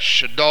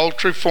flesh: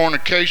 adultery,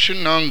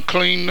 fornication,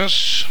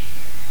 uncleanness.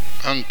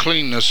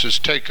 Uncleanness has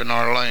taken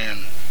our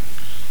land.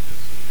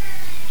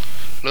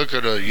 Look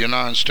at the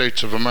United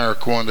States of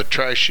America, one of the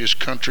trashiest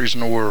countries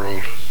in the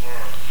world.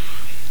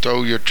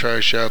 Throw your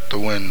trash out the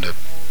window.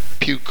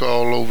 puke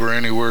all over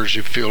anywhere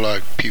you feel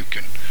like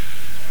puking.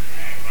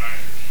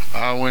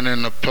 I went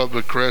in the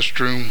public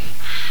restroom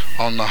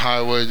on the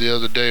highway the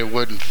other day. It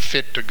wasn't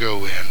fit to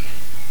go in.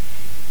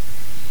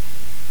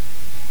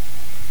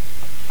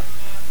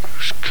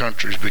 This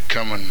country's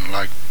becoming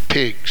like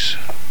pigs.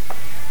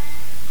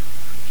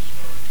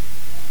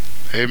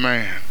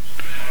 Amen.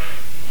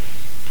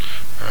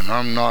 And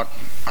I'm not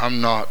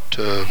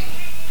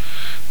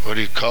what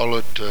do you call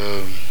it,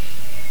 I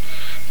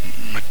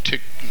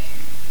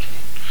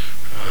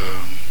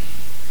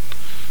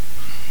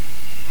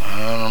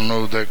don't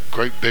know that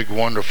great big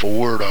wonderful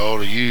word I ought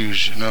to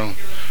use, you know,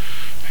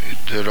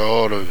 that I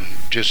ought to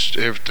just,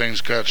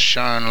 everything's got to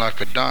shine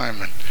like a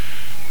diamond.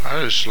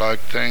 I just like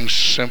things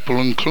simple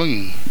and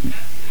clean.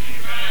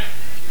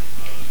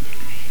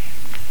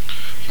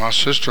 My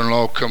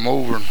sister-in-law come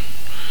over, and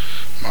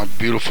my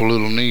beautiful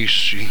little niece,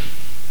 she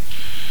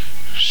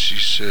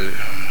said,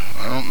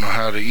 I don't know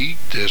how to eat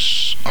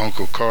this,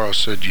 Uncle Carl.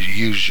 Said you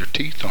use your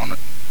teeth on it.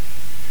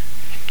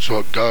 It's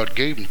what God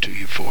gave them to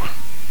you for.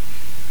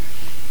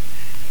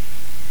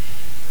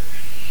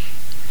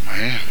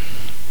 Man,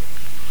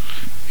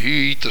 you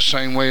eat the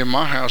same way in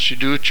my house you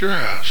do at your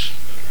house.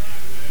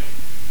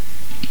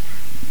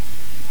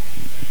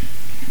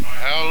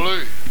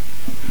 Hallelujah.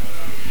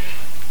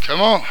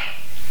 Come on.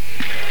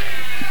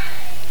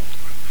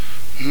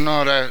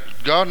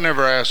 God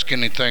never asked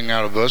anything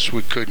out of us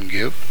we couldn't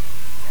give.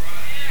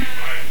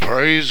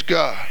 Praise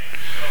God.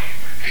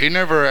 He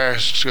never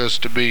asks us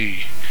to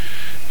be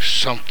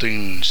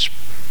something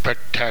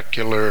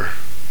spectacular.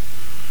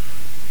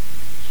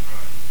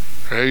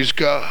 Praise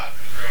God.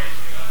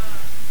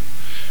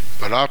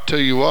 But I'll tell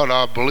you what,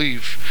 I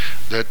believe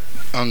that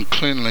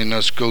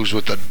uncleanliness goes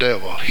with the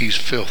devil. He's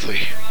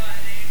filthy.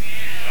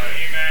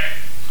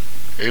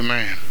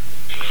 Amen.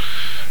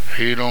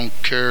 He don't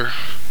care.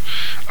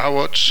 I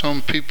watch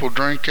some people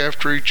drink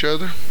after each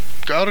other.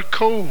 Got a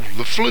cold,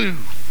 the flu.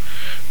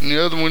 And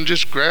the other one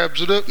just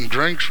grabs it up and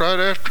drinks right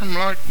after him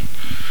like,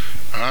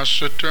 and I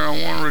sit there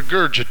and want to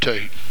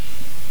regurgitate.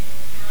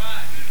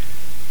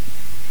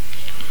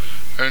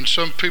 And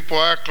some people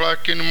act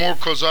like anymore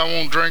because I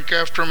won't drink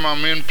after them,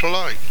 I'm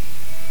impolite.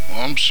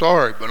 Well, I'm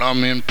sorry, but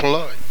I'm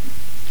impolite.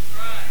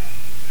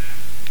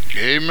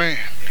 Amen.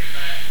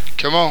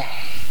 Come on.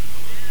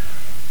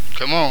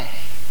 Come on.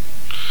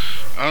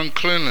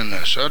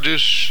 Uncleanliness. I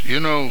just,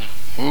 ooh,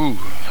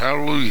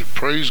 hallelujah.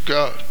 Praise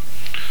God.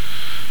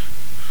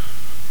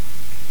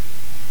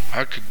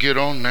 I could get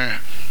on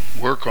that,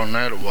 work on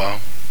that a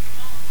while.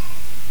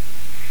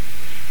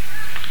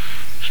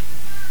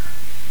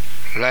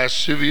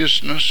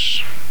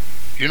 Lasciviousness.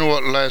 You know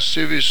what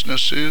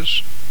lasciviousness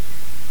is?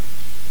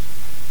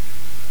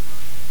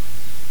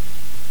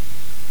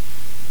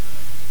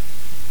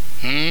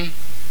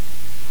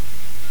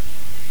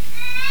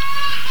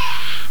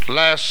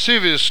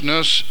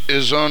 Lasciviousness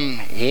is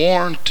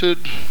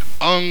unwarranted,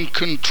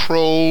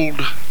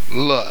 uncontrolled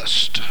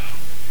lust.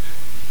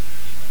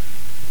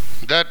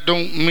 That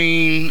don't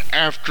mean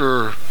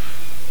after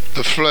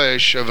the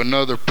flesh of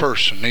another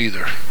person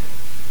either.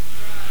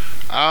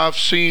 I've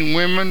seen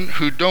women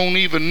who don't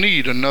even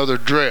need another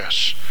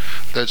dress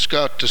that's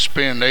got to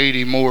spend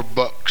 80 more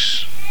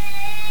bucks.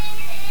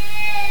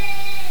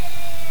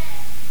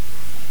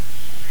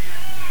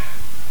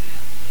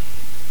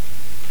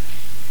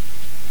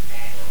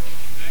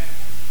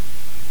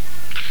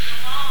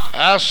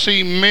 I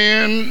see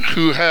men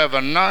who have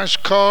a nice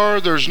car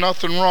there's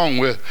nothing wrong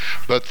with,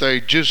 but they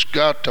just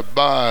got to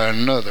buy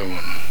another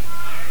one.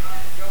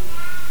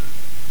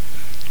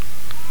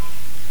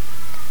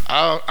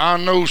 I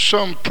know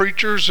some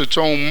preachers that's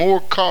owned more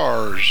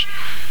cars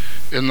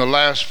in the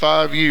last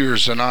 5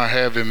 years than I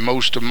have in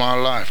most of my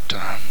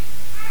lifetime.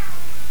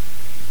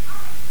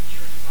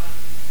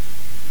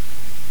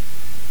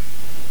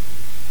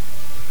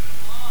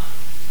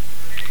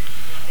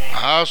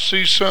 I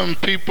see some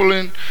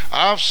people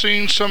I've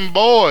seen some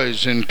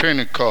boys in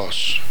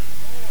Pentecost.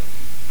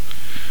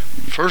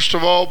 First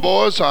of all,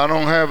 boys, I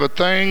don't have a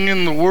thing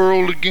in the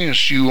world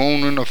against you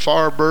owning a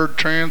Firebird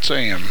Trans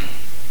Am.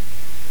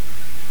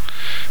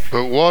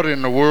 But what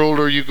in the world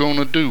are you going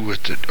to do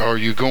with it? Are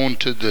you going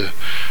to the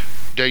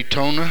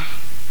Daytona?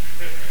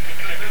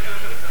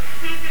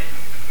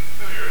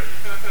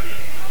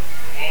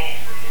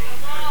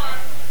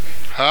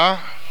 Huh?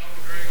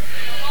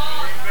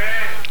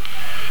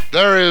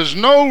 There is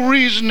no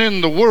reason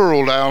in the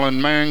world, Alan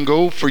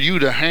Mango, for you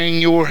to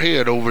hang your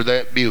head over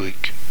that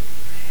Buick.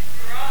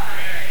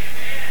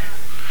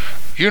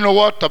 You know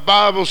what the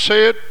Bible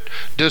said?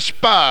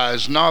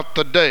 Despise not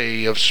the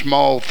day of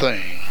small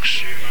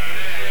things.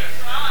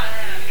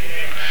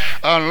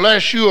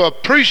 Unless you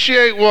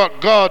appreciate what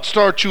God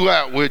starts you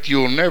out with,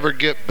 you'll never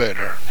get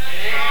better.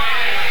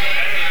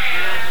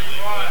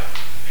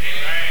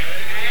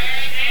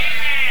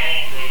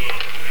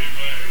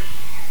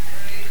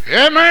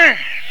 Amen.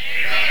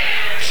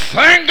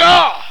 Thank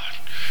God.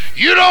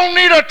 You don't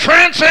need a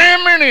Trans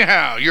Am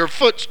anyhow. Your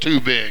foot's too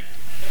big.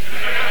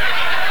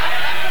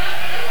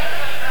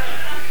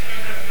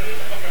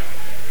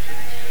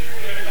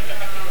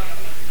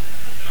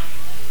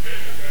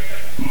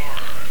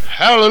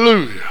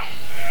 Hallelujah.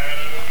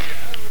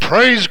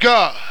 Praise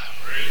God.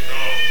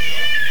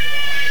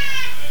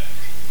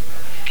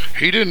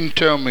 He didn't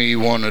tell me he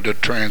wanted a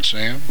Trans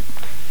Am.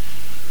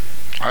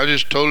 I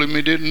just told him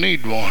he didn't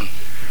need one.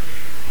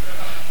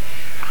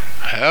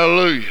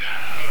 Hallelujah.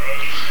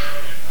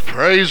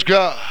 Praise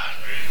God.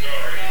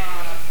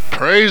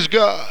 Praise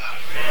God.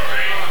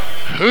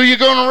 Who you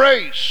going to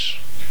raise?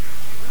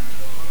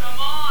 Come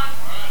on.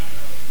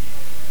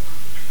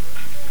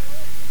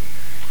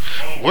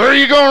 Where are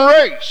you going to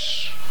raise?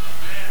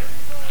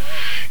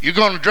 You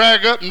going to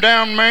drag up and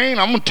down Maine?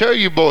 I'm going to tell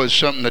you boys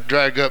something that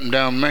drag up and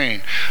down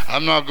Maine.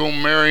 I'm not going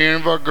to marry any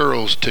of our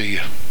girls to you.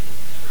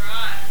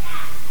 Right.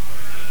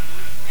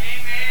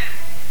 Amen.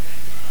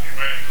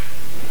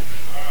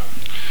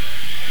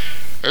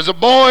 There's a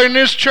boy in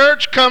this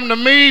church come to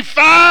me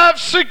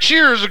 5-6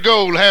 years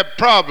ago, had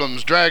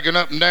problems dragging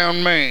up and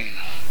down Maine.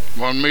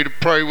 Wanted me to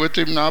pray with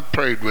him, and I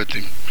prayed with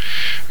him.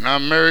 And I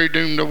married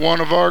him to one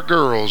of our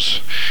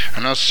girls.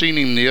 And I seen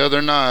him the other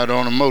night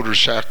on a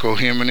motorcycle,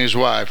 him and his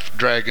wife,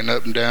 dragging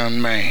up and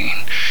down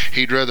Maine.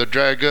 He'd rather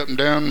drag up and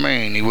down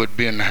Maine, he would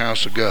be in the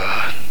house of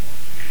God.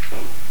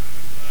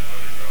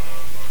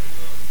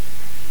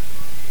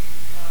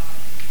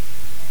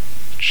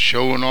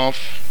 Showing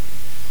off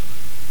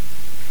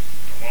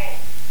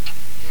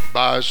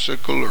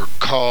bicycle or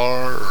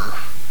car or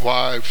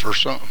wife or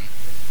something.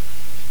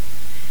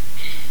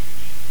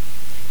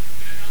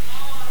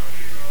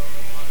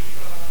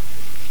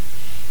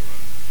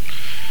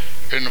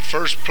 In the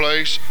first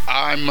place,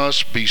 I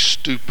must be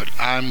stupid.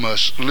 I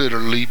must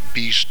literally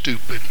be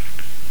stupid.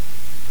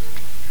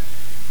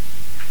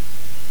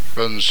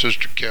 Brother and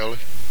Sister Kelly,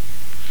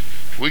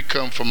 we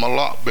come from a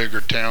lot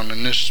bigger town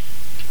than this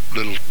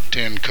little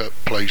tin cup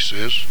place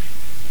is.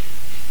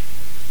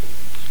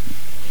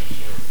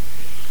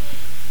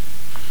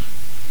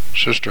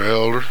 Sister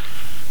Elder,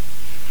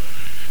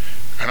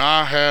 and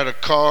I had a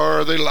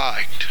car they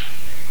liked.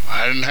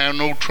 I didn't have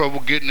no trouble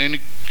getting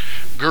any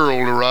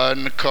girl to ride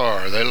in the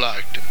car. They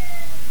liked it.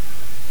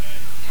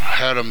 I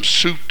had them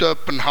souped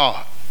up and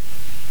hot.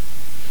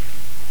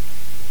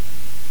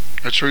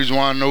 That's the reason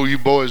why I know you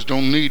boys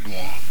don't need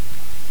one.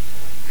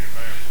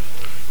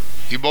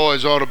 You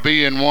boys ought to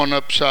be in one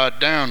upside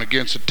down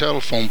against a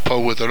telephone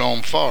pole with it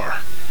on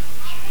fire.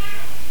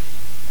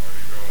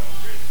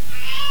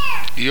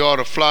 You ought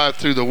to fly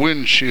through the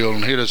windshield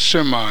and hit a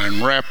semi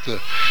and wrap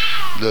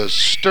the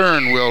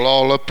stern wheel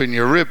all up in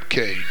your rib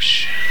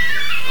cage.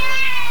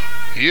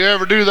 You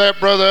ever do that,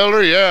 Brother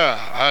Elder?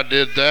 Yeah, I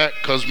did that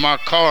because my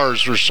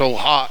cars were so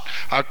hot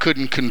I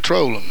couldn't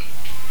control them.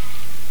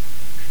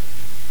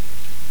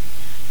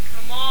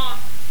 Come on.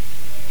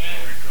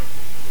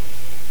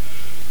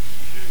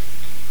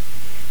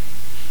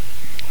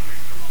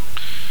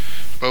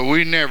 But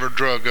we never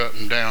drug up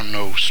and down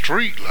no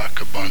street like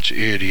a bunch of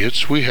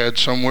idiots. We had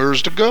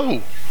somewheres to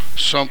go,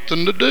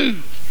 something to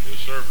do. Yes,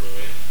 sir,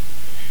 brother.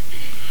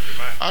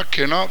 I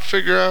cannot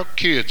figure out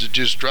kids that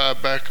just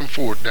drive back and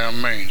forth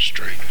down Main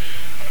Street,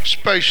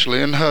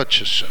 especially in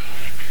Hutchinson.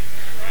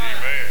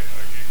 Amen.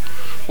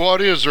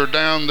 What is there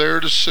down there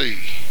to see?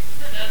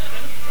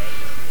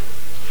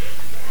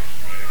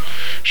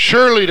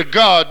 Surely to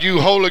God, you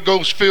Holy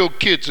Ghost-filled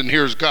kids in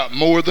here has got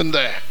more than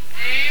that.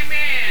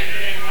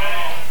 Amen.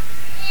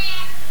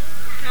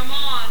 Come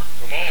on.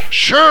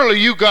 Surely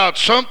you got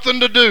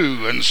something to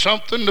do and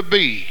something to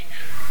be.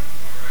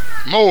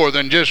 More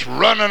than just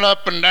running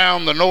up and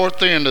down the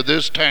north end of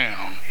this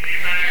town,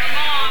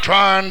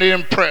 trying to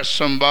impress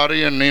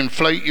somebody and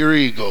inflate your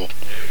ego.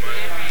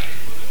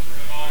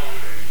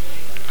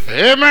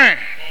 Amen.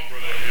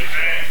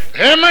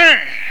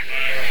 Amen.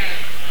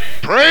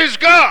 Praise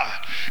God.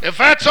 If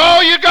that's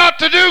all you got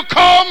to do,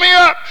 call me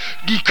up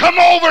and come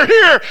over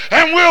here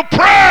and we'll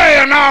pray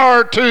an hour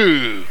or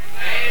two.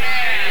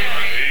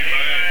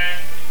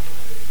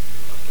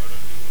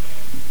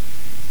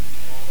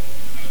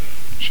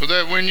 So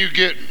that when you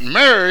get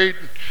married,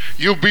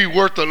 you'll be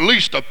worth at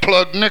least a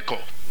plug nickel.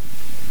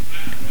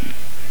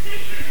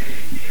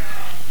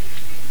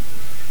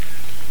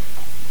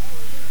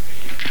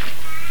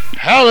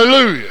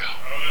 Hallelujah.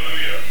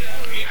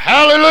 Hallelujah.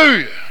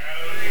 Hallelujah.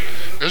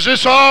 Is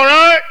this all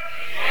right?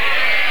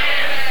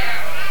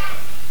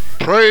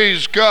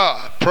 Praise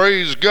God.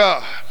 Praise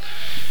God.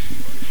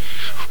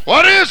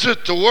 What is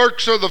it? The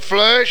works of the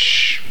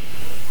flesh?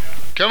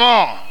 Come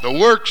on. The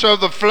works of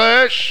the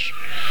flesh.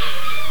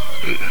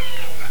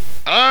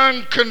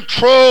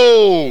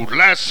 Uncontrolled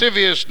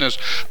lasciviousness,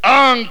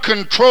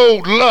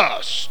 uncontrolled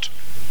lust.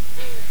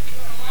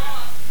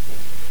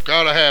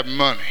 Gotta have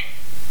money.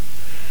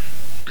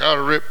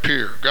 Gotta rip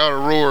here, gotta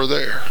roar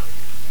there.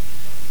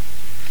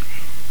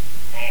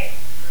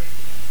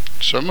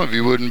 Some of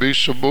you wouldn't be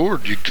so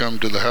bored you'd come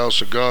to the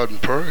house of God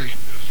and pray.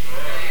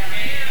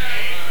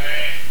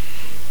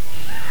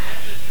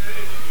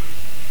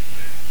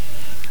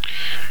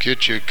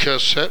 Get you a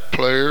cassette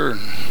player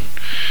and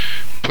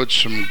put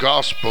some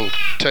gospel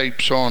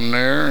tapes on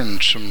there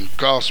and some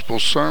gospel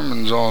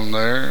sermons on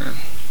there.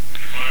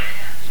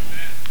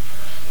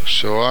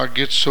 So I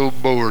get so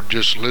bored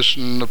just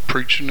listening to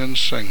preaching and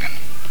singing.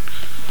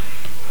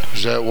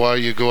 Is that why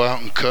you go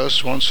out and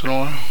cuss once in a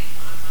while?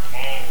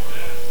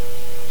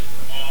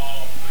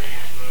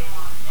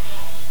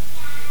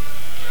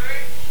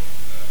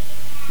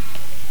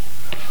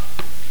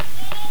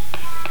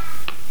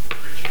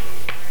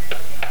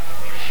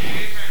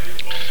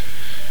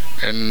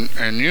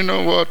 And you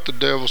know what the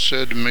devil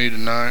said to me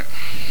tonight?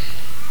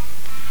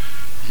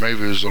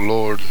 Maybe it was the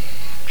Lord.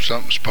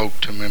 Something spoke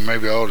to me.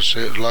 Maybe I ought to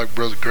say it like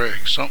Brother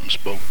Greg. Something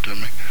spoke to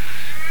me.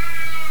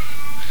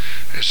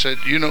 It said,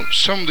 you know,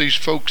 some of these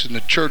folks in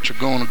the church are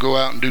going to go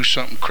out and do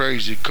something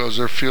crazy because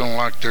they're feeling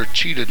like they're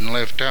cheated and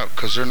left out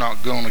because they're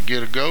not going to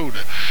get a go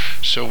to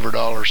Silver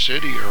Dollar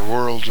City or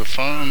Worlds of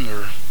Fun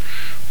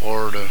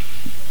or to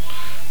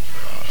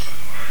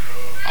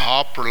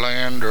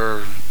Opryland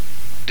or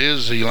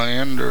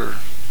Disneyland or...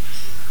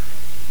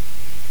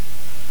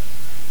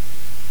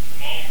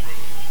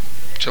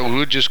 So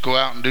we'll just go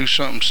out and do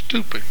something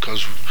stupid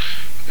because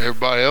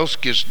everybody else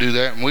gets to do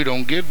that and we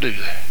don't get to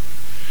do that.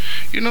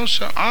 You know,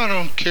 so I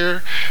don't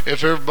care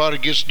if everybody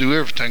gets to do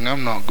everything.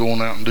 I'm not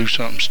going out and do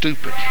something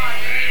stupid.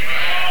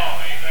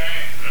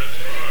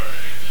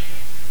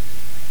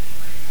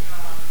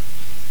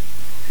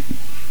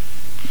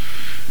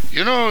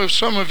 You know, if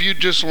some of you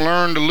just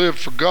learn to live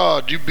for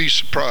God, you'd be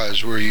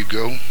surprised where you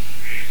go.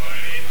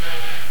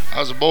 I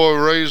was a boy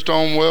raised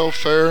on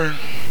welfare.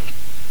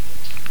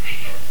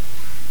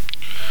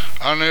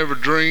 I never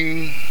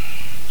dreamed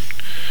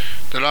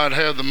that I'd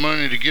have the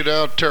money to get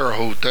out of Terre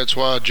Haute. That's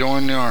why I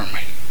joined the Army.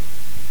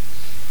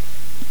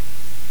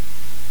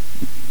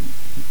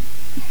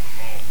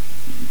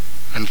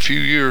 And a few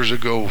years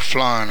ago,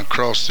 flying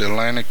across the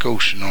Atlantic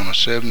Ocean on a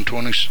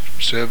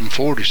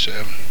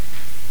 747,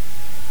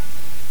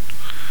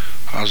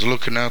 I was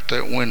looking out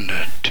that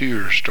window.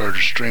 Tears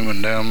started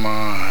streaming down my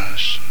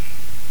eyes,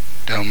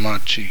 down my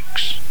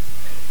cheeks.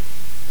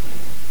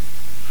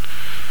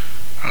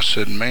 I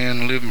said,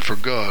 man, living for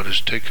God has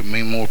taken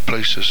me more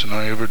places than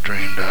I ever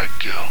dreamed I'd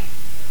go.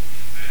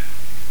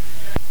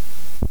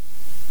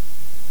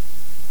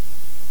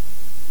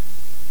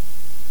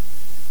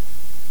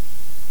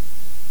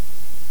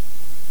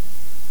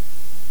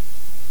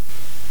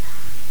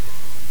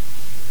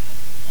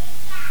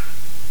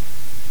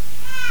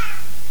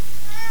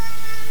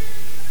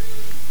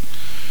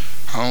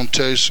 I want to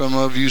tell you, some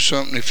of you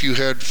something. If you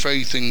had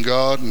faith in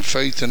God and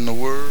faith in the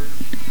Word,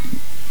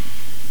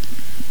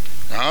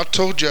 I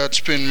told you I'd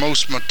spend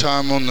most of my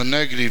time on the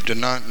negative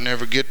tonight and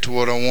never get to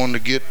what I wanted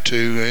to get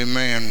to.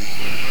 Amen.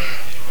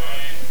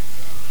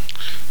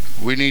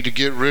 We need to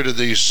get rid of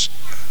these.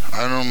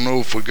 I don't know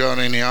if we got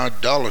any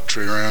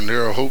idolatry around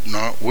here. I hope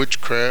not.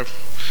 Witchcraft.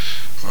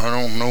 I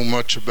don't know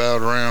much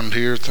about around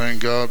here,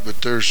 thank God,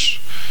 but there's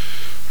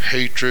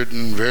hatred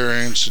and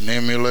variance and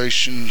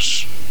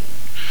emulations.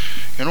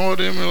 You know what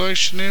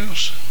emulation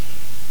is?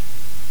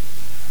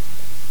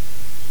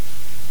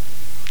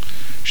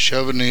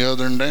 Shoving the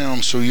other one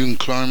down so you can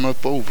climb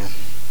up over them.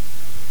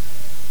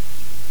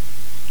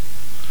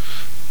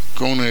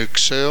 Going to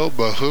excel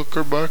by hook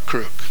or by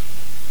crook.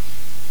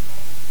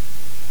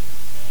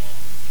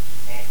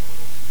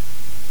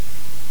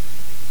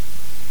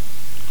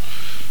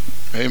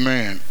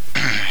 Amen.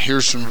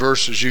 Here's some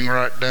verses you can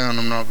write down.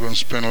 I'm not going to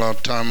spend a lot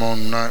of time on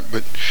tonight,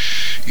 but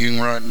you can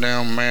write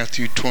down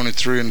Matthew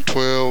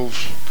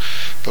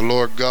 23:12. The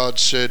Lord God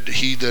said,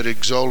 he that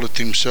exalteth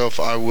himself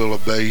I will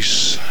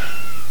abase.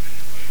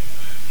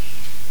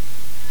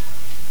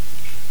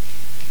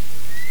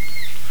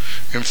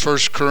 In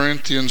 1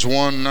 Corinthians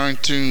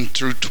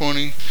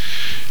 1:19-20,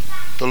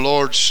 the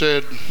Lord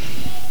said,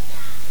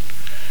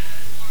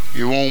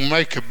 you won't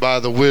make it by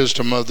the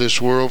wisdom of this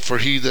world, for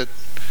he that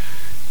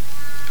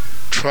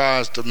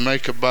tries to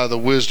make it by the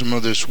wisdom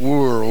of this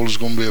world is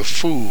going to be a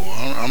fool.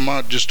 I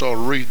might just ought to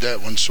read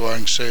that one so I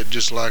can say it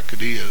just like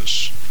it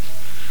is.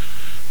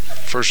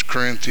 1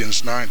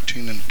 Corinthians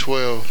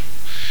 19:12,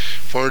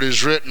 for it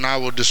is written, I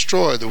will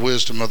destroy the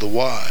wisdom of the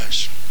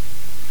wise.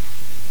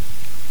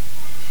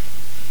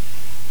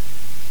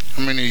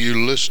 How many of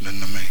you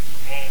listening to me?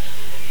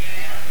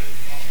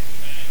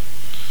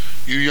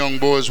 You young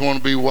boys want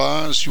to be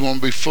wise? You want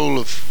to be full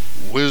of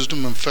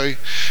wisdom and faith?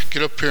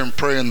 Get up here and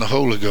pray in the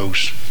Holy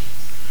Ghost.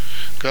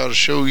 God will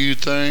show you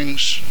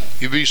things.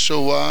 You be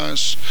so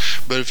wise.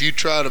 But if you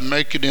try to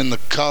make it in the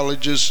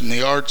colleges and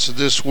the arts of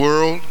this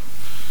world,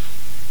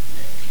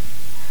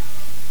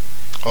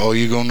 all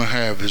you're going to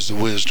have is the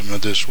wisdom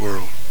of this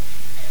world.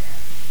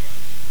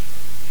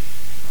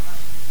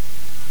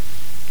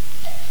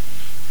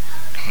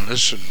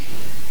 Listen,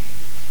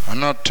 I'm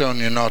not telling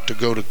you not to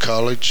go to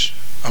college.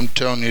 I'm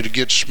telling you to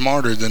get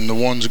smarter than the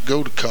ones that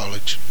go to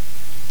college.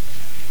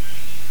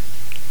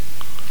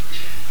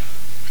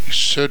 He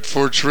said,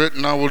 for it's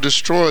written, I will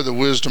destroy the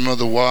wisdom of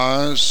the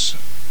wise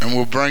and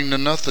will bring to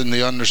nothing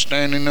the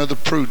understanding of the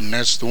prudent.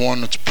 That's the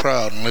one that's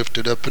proud and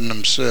lifted up in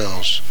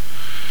themselves.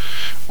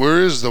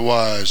 Where is the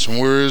wise and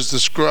where is the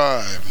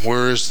scribe?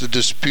 Where is the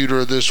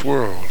disputer of this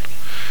world?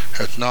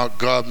 Hath not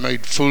God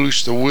made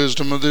foolish the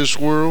wisdom of this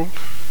world?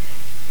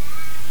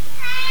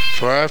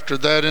 For after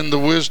that in the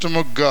wisdom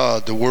of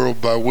God, the world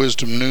by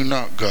wisdom knew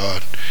not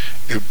God.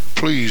 It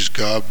pleased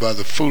God by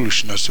the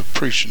foolishness of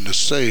preaching to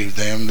save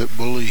them that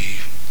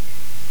believe.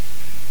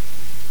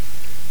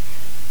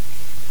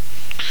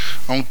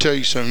 I'm going to tell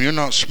you something. You're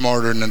not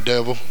smarter than the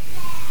devil.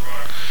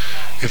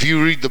 If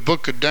you read the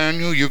book of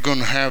Daniel, you're going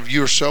to have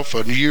yourself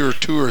a year or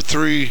 2 or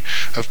 3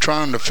 of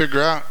trying to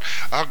figure out.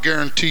 I'll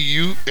guarantee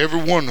you,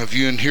 every one of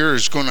you in here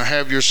is going to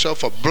have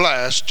yourself a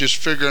blast just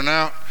figuring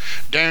out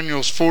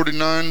Daniel's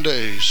 49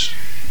 days.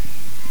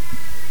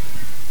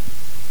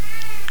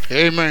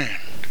 Amen.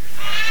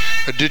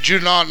 But did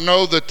you not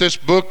know that this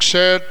book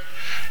said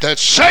that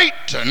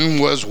Satan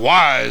was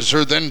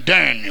wiser than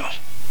Daniel?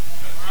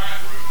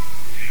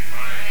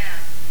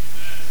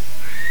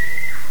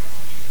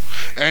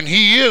 And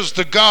he is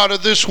the God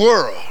of this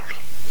world.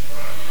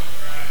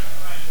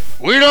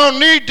 We don't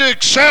need to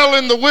excel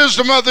in the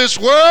wisdom of this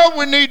world.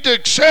 We need to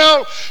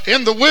excel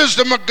in the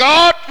wisdom of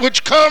God,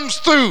 which comes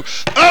through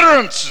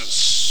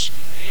utterances.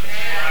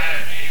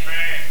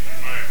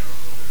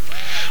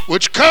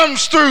 Which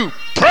comes through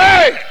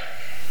prayer.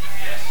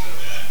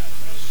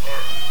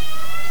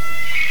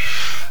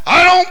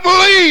 I don't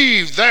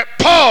believe that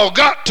Paul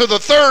got to the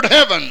third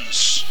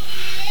heavens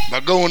by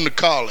going to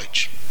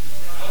college.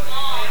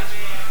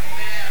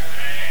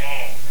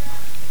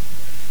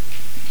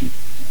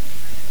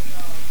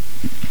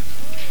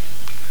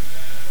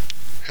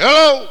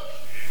 Hello?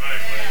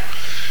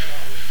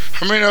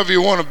 How many of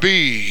you want to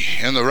be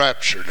in the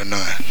rapture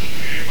tonight?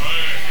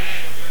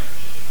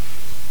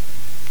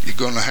 You're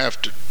going to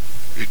have to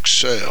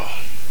excel.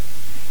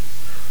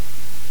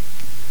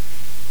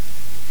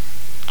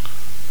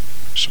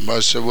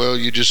 Somebody said, well,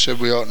 you just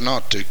said we ought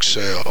not to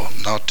excel.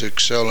 Not to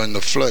excel in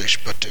the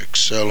flesh, but to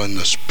excel in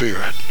the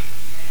spirit.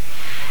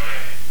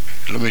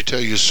 Let me tell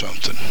you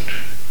something.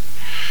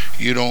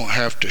 You don't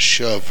have to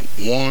shove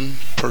one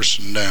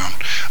person down.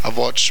 I've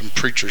watched some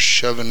preachers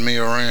shoving me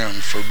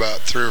around for about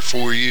 3 or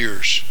 4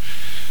 years.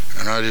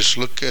 And I just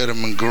look at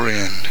them and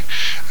grin.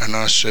 And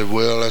I said,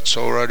 well, that's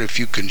all right. If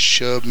you can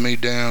shove me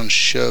down,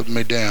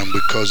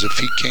 because if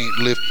he can't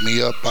lift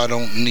me up, I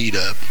don't need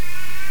up.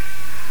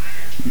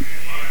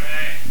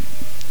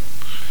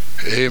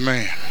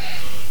 Amen.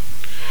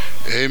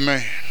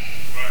 Amen.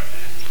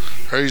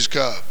 Praise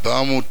God.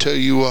 But I'm going to tell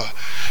you what.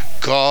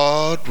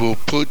 God will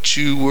put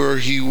you where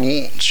he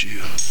wants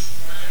you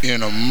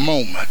in a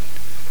moment.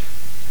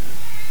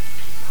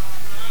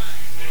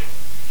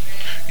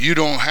 You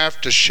don't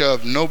have to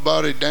shove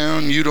nobody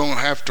down. You don't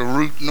have to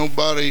root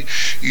nobody.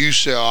 You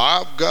say,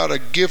 I've got a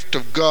gift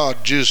of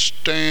God. Just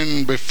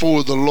stand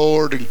before the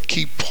Lord and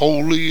keep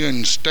holy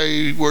and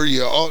stay where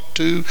you ought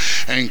to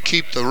and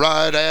keep the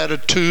right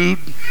attitude.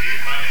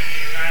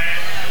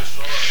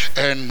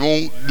 And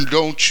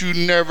don't you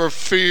never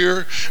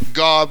fear.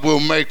 God will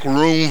make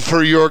room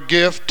for your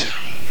gift.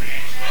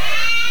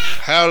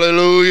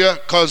 Hallelujah.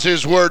 Because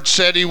his word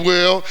said he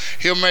will.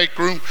 He'll make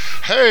room.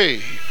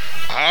 Hey,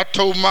 I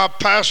told my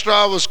pastor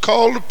I was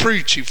called to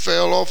preach. He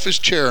fell off his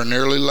chair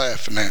nearly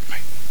laughing at me.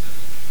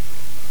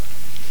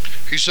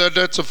 He said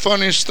that's the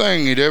funniest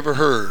thing he'd ever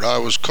heard. I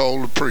was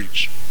called to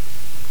preach.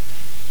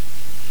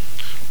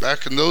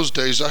 Back in those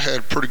days, I had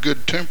a pretty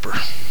good temper.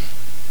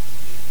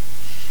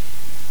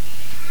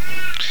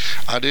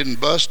 I didn't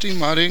bust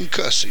him. I didn't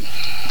cuss him.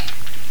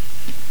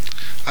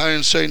 I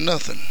didn't say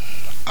nothing.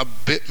 I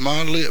bit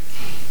my lip.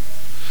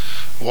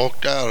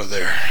 Walked out of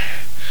there.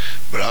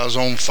 But I was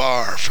on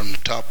fire from the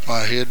top of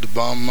my head to the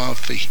bottom of my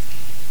feet.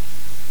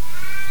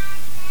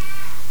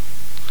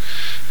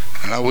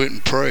 And I went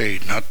and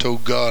prayed. And I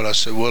told God, I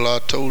said, well, I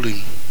told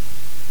him.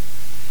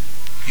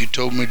 You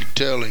told me to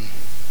tell him.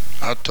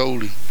 I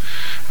told him.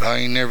 But I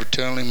ain't never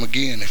telling him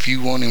again. If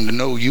you want him to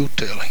know, you'll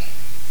tell him.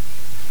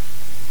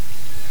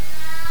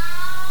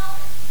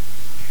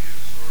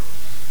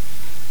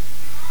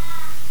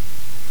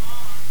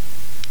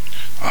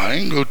 I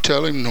ain't gonna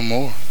tell him no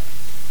more.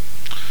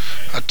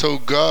 I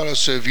told God, I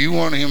said, if you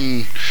want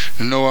him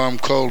to know I'm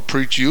called to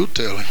preach, you'll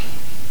tell him.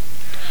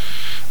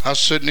 I was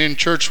sitting in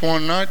church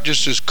one night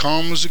just as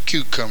calm as a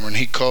cucumber, and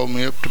he called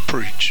me up to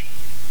preach.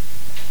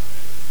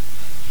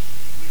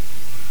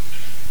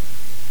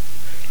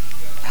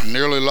 I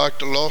nearly like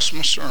to lost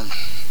my sermon,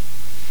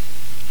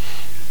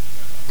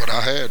 but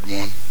I had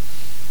one.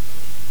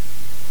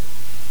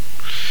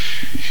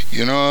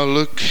 You know, I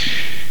look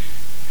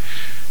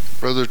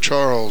Brother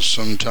Charles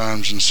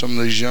sometimes and some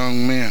of these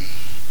young men.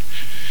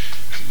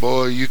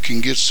 Boy, you can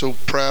get so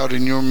proud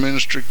in your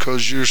ministry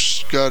because you've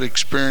got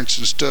experience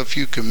and stuff,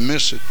 you can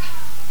miss it.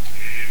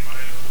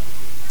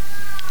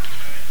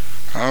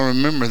 I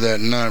remember that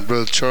night,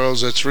 Brother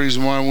Charles. That's the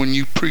reason why when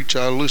you preach,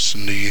 I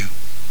listen to you.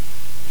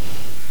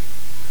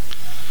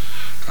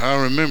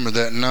 I remember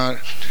that night.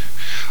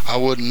 I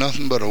wasn't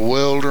nothing but a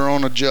welder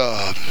on a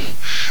job.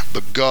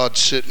 But God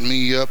set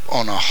me up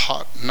on a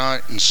hot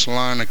night in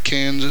Salina,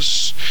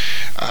 Kansas.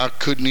 I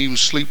couldn't even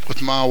sleep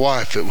with my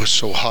wife. It was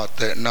so hot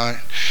that night.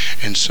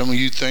 And some of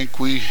you think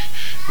we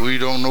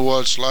don't know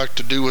what it's like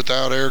to do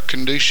without air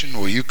conditioning.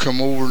 Well, you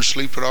come over and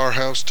sleep at our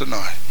house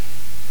tonight.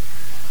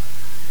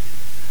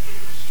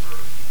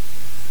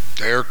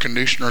 The air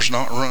conditioner's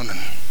not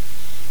running.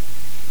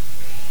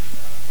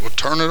 Well,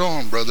 turn it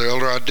on, Brother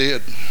Elder. I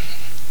did.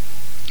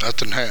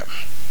 Nothing happened.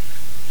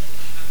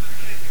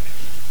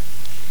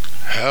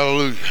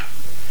 Hallelujah.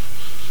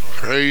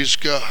 Praise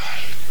God.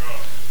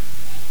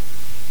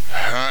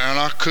 And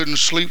I couldn't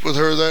sleep with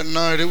her that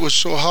night. It was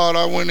so hot.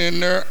 I went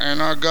in there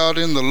and I got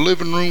in the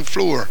living room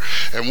floor.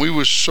 And we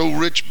was so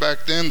rich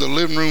back then, the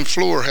living room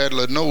floor had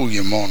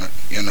linoleum on it,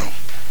 you know.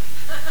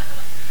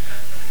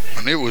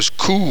 And it was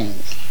cool.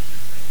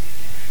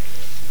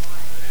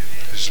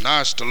 It's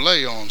nice to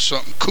lay on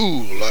something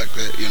cool like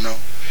that, you know.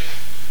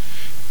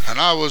 And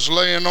I was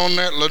laying on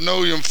that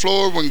linoleum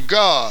floor when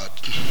God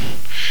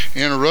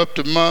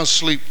interrupted my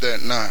sleep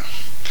that night.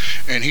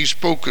 And he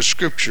spoke a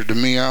scripture to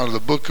me out of the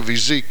book of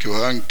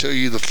Ezekiel. I can tell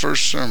you the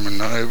first sermon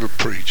I ever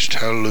preached.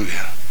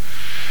 Hallelujah.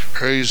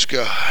 Praise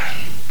God.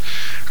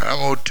 And I'm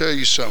going to tell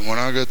you something. When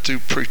I got through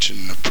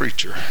preaching, the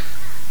preacher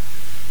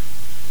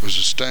was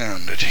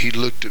astounded. He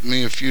looked at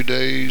me a few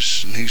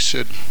days and he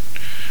said,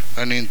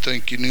 I didn't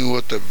think you knew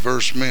what that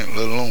verse meant,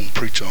 let alone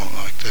preach on it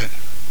like that.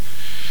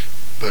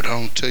 But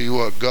I'll tell you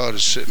what, God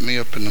has set me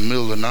up in the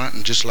middle of the night,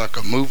 and just like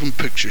a moving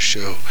picture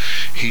show,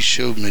 he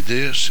showed me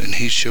this and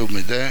he showed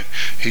me that.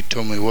 He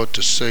told me what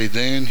to say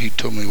then. He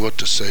told me what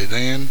to say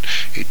then.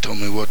 He told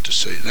me what to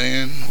say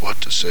then,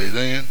 what to say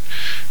then.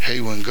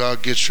 Hey, when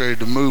God gets ready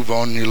to move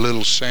on you,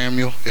 little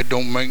Samuel, it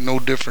don't make no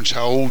difference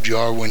how old you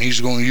are. When he's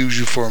going to use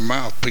you for a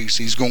mouthpiece,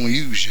 he's going to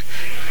use you.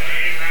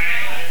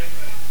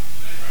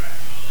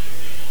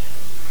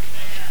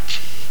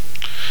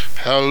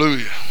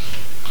 Hallelujah.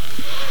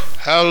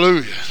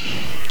 Hallelujah.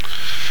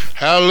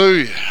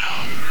 Hallelujah.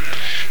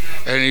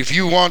 And if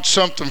you want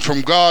something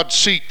from God,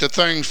 seek the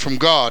things from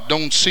God.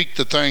 Don't seek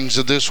the things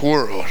of this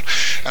world.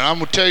 And I'm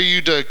going to tell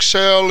you, to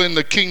excel in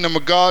the kingdom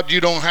of God, you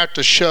don't have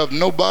to shove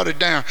nobody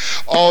down.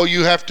 All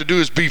you have to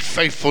do is be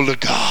faithful to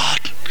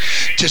God.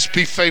 Just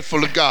be faithful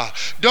to God.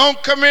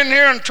 Don't come in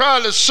here and try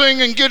to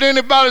sing and get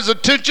anybody's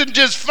attention.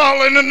 Just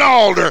fall in an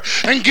altar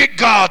and get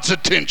God's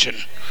attention.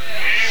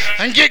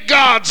 And get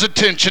God's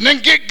attention,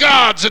 and get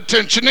God's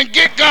attention, and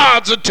get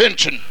God's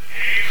attention.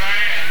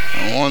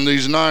 And one of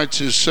these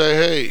nights is say,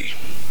 hey,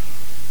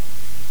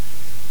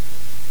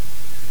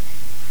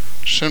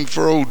 send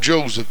for old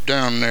Joseph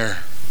down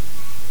there.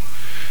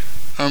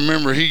 I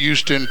remember he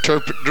used to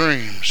interpret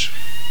dreams.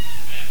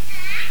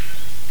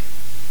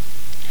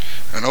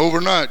 And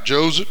overnight,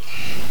 Joseph,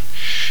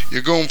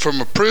 you're going from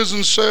a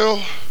prison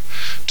cell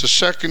to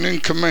second in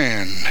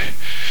command.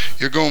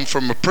 You're going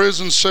from a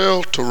prison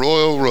cell to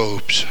royal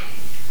robes.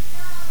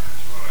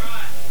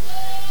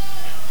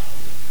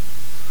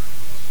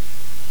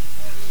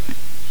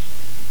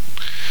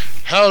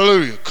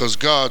 Hallelujah, because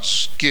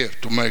God's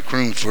gift will make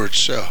room for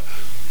itself.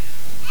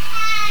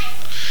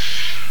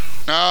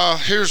 Now,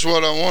 here's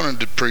what I wanted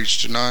to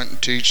preach tonight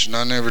and teach, and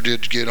I never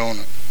did get on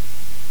it.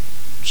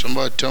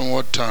 Somebody tell me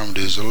what time it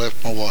is. I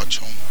left my watch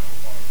home.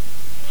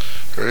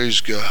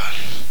 Praise God.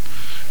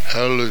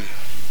 Hallelujah.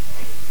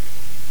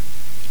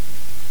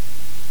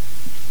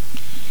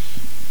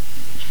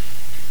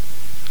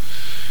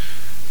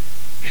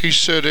 He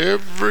said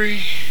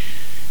every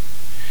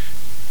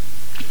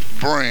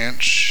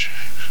branch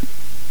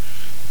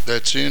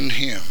that's in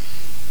him.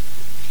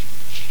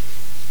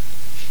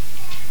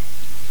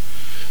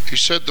 He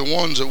said the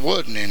ones that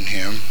wasn't in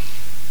him.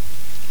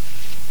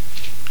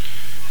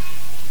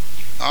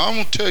 I'm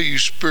going to tell you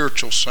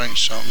spiritual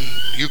saints something.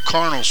 You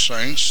carnal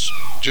saints,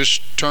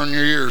 just turn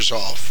your ears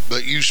off.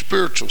 But you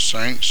spiritual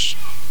saints,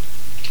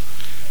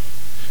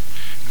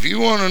 if you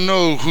want to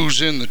know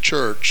who's in the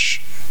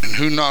church and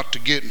who not to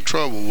get in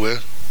trouble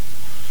with,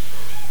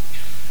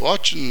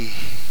 watch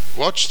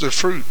their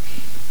fruit.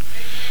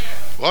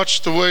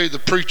 Watch the way the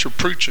preacher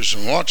preaches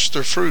and watch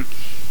their fruit.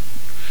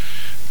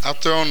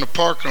 Out there on the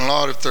parking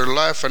lot, if they're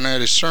laughing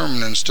at his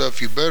sermon and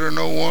stuff, you better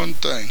know one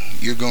thing: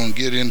 you're going to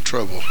get in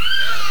trouble.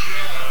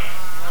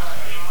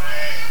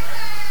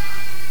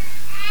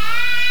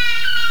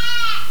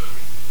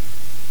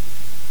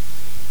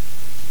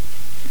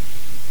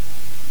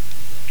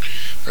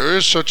 There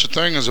is such a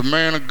thing as a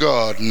man of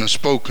God in the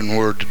spoken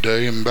word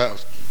today, and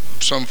about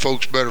some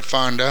folks better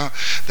find out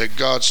that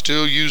God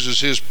still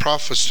uses his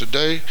prophets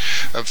today.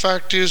 The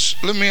fact is,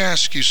 let me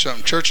ask you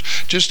something,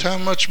 church. Just how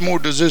much more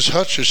does this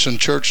Hutchinson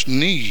church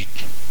need?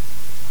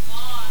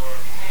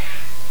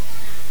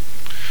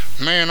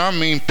 Man, I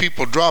mean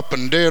people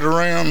dropping dead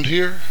around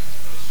here,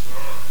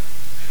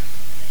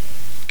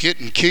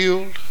 getting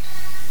killed.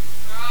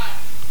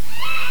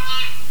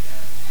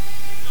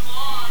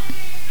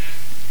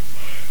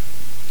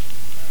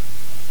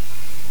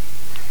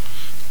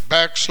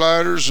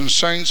 Backsliders and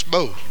saints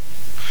both.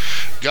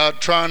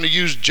 God trying to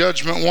use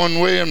judgment one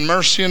way and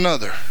mercy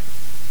another.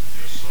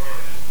 Yes, sir.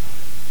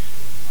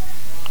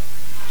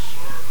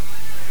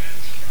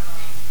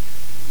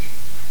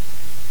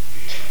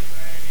 Yes,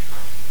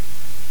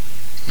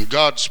 sir. And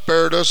God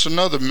spared us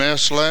another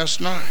mess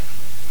last night.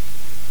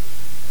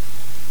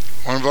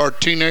 One of our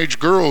teenage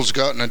girls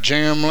got in a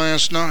jam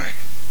last night.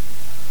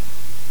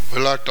 We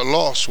like to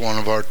lost one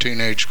of our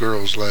teenage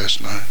girls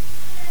last night.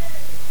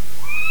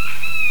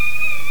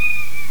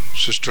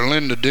 Sister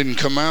Linda didn't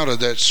come out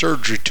of that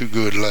surgery too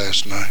good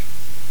last night.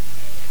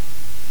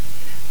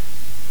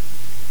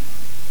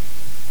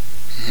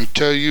 I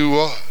tell you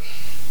what,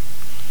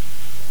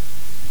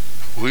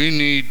 we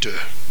need to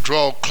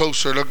draw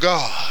closer to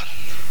God.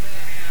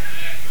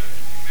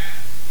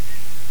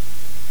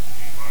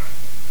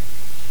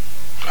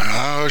 And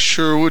I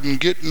sure wouldn't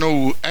get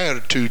no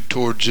attitude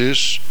towards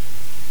this.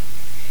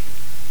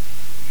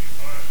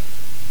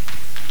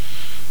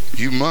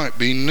 You might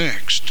be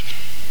next.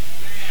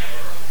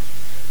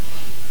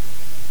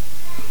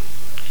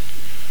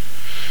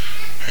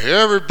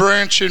 Every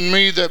branch in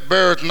me that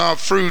beareth not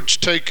fruit's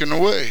taken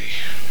away.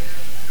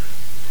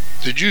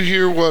 Did you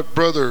hear what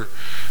Brother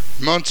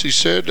Muncie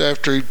said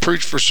after he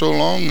preached for so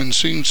long and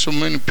seen so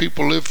many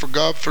people live for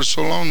God for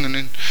so long? And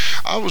then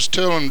I was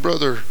telling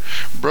Brother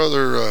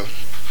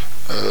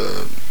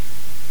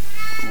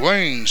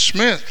Wayne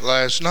Smith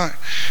last night,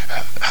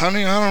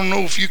 honey, I don't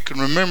know if you can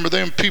remember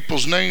them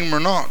people's name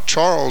or not.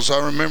 Charles,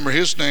 I remember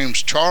his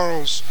name's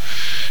Charles,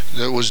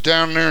 that was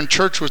down there in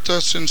church with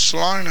us in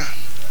Salina.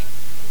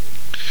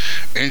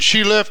 And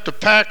she left a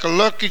pack of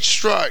Lucky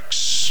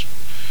Strikes.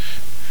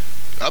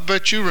 I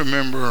bet you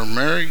remember her,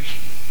 Mary.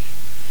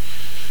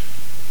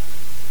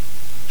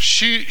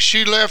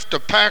 She left a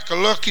pack of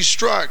Lucky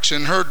Strikes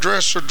in her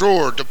dresser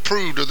drawer to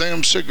prove to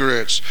them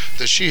cigarettes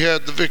that she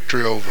had the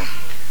victory over them.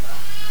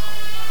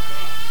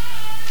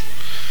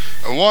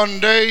 And one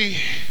day,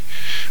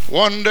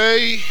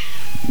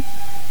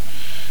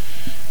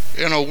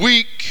 in a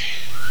week,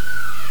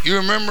 you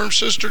remember them,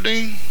 Sister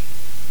Dean?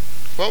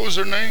 What was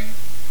her name?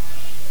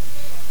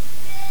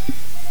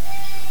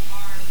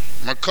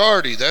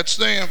 McCarty, that's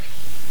them.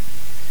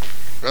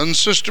 Brother and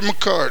Sister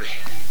McCarty.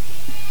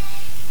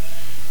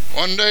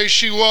 One day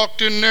she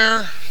walked in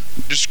there,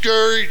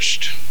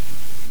 discouraged,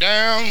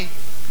 down,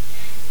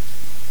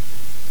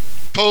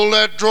 pulled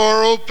that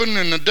drawer open,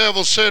 and the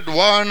devil said,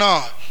 "Why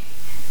not?"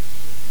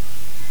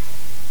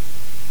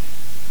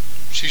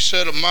 She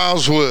said, "I might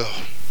as well."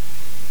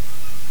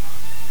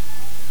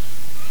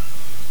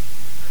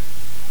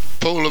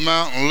 Pulled him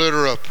out and lit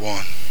her up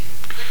one.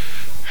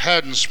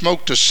 Hadn't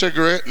smoked a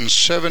cigarette in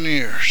 7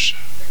 years.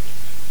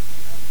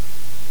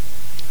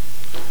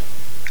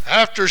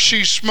 After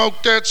she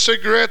smoked that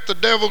cigarette, the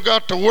devil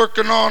got to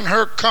working on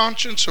her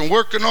conscience and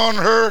working on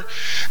her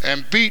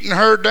and beating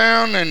her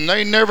down, and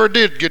they never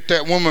did get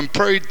that woman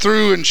prayed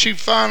through. And she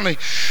finally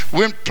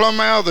went plumb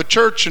out of the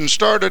church and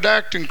started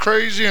acting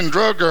crazy and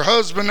drug her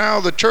husband out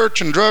of the church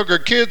and drug her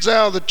kids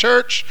out of the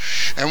church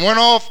and went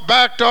off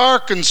back to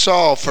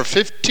Arkansas. For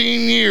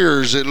 15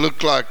 years it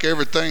looked like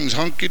everything's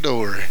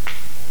hunky-dory.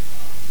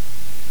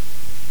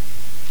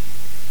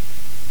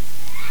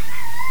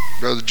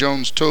 Brother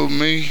Jones told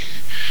me,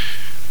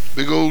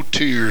 big old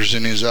tears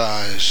in his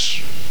eyes.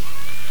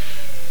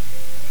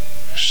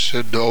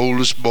 Said the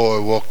oldest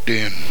boy walked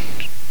in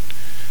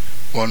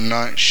one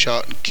night,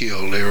 shot and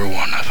killed every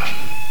one of them.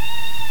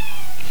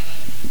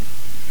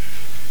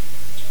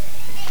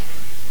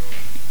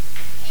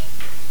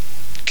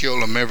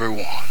 Killed them every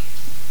one.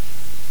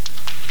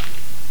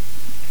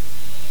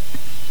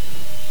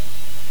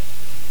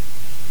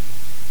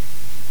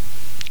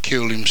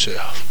 Killed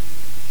himself.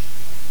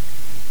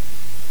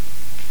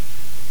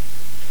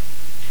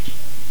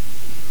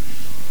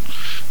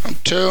 I'm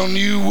telling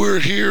you, we're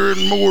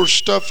hearing more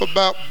stuff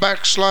about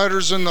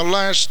backsliders in the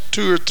last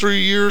 2 or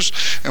 3 years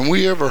than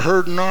we ever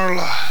heard in our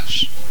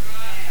lives.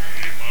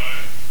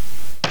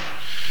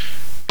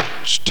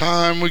 It's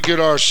time we get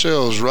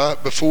ourselves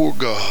right before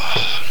God.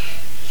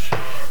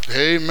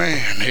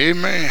 Amen,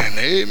 amen,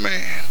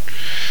 amen.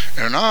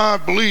 And I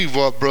believe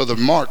what Brother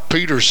Mark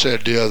Peters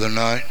said the other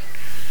night.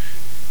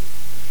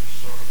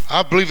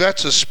 I believe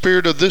that's the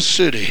spirit of this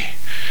city.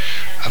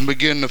 I'm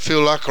beginning to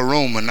feel like a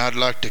Roman. I'd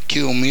like to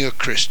kill me a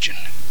Christian.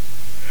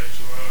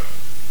 That's right.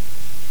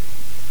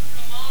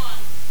 Come on.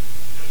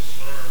 Yes,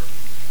 sir.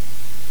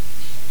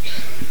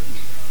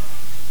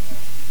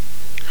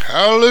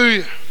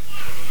 Hallelujah. Hallelujah.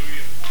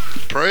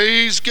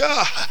 Praise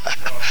God.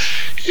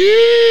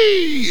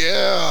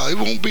 Yeah, it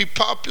won't be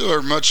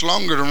popular much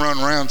longer to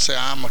run around and say,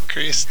 "I'm a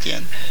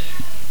Christian."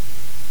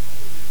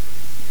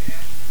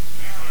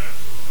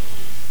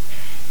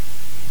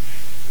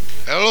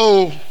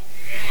 Hello.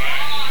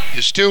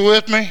 You still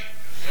with me?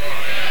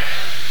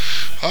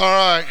 All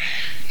right.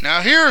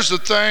 Now here's the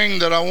thing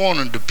that I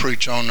wanted to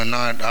preach on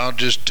tonight. I'll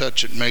just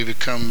touch it, maybe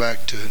come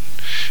back to it.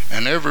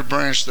 And every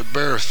branch that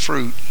beareth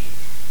fruit,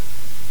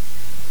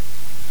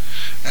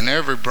 and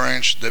every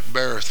branch that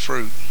beareth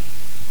fruit,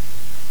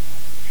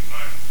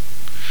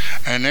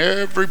 and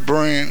every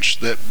branch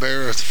that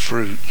beareth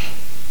fruit,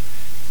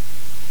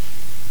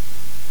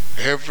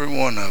 every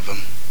one of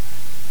them,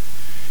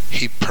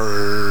 he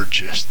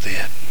purgeth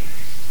it.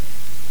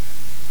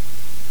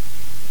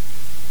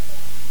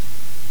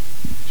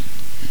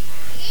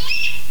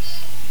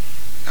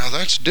 Now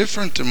that's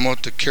different than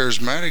what the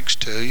charismatics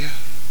tell you.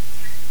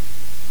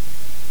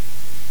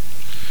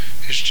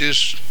 It's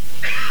just,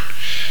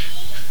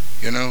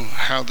 you know,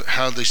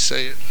 how they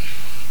say it.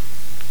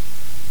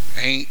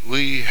 Ain't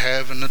we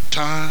having a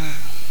time?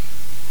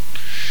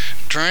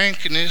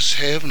 drinking this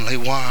heavenly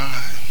wine.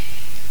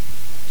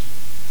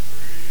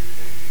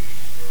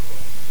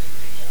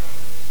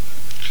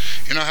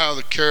 You know how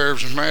the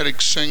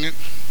charismatics sing it?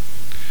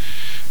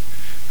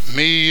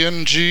 Me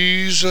and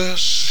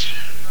Jesus.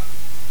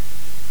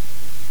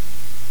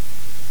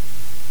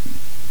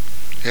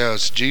 Yeah,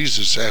 it's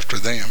Jesus after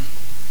them.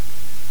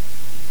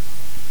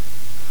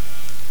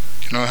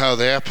 You know how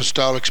the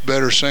apostolics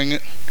better sing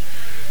it?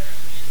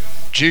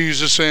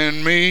 Jesus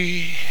and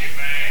me.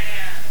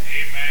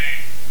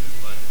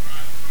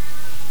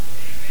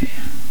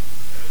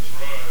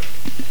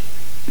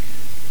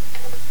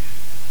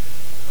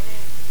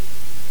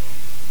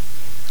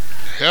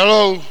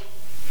 Hello. Amen.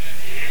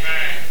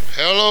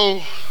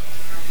 Hello.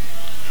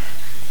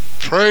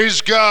 Praise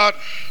God.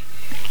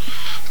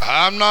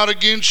 I'm not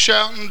against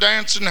shouting,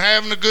 dancing,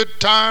 having a good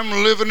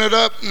time, living it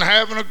up and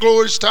having a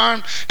glorious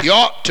time. You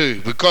ought to,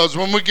 because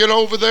when we get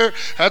over there,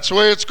 that's the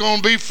way it's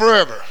going to be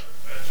forever.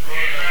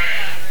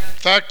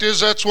 Fact is,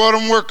 that's what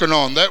I'm working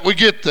on, that we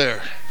get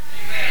there.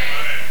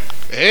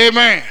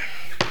 Amen.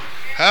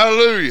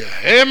 Hallelujah.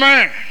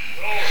 Amen.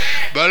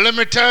 But let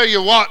me tell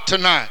you what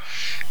tonight.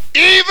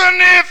 Even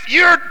if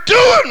you're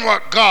doing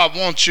what God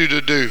wants you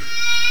to do,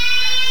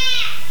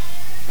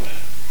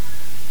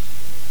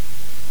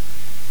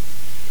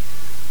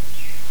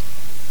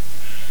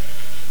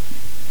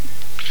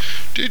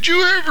 did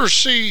you ever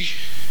see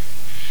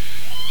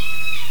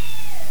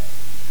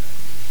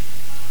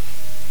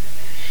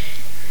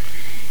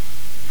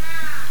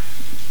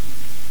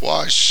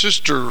why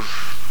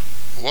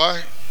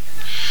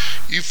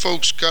you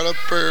folks got up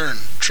there and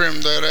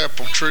trimmed that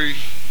apple tree?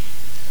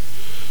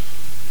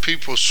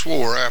 People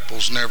swore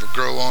apples never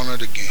grow on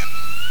it again.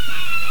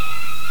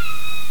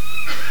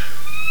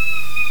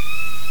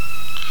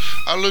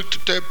 I looked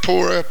at that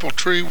poor apple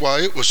tree. Why,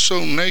 it was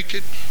so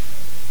naked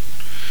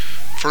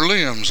for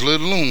limbs,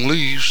 let alone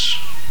leaves.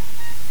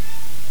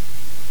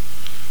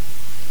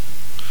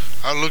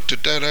 I looked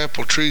at that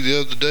apple tree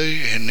the other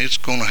day, and it's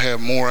going to have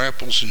more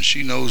apples than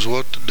she knows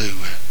what to do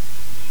with.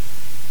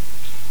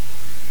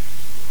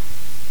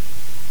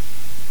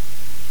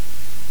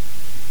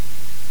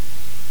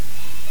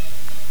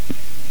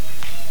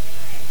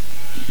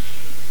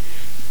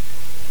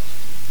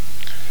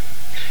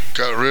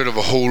 Got rid of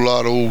a whole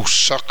lot of old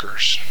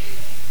suckers.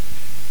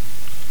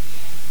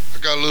 I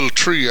got a little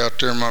tree out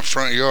there in my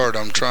front yard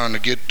I'm trying to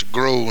get to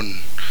grow, and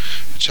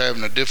it's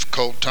having a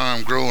difficult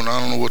time growing. I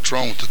don't know what's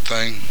wrong with the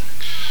thing.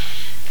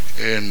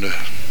 And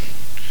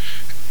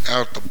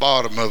out the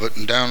bottom of it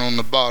and down on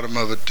the bottom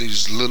of it,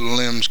 these little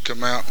limbs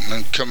come out and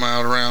then come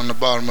out around the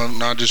bottom of it,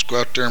 and I just go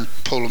out there and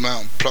pull them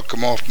out and pluck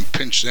them off and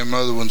pinch them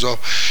other ones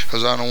off,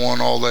 because I don't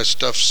want all that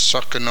stuff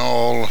sucking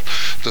all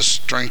the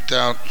strength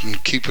out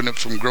and keeping it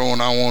from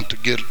growing. I want to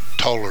get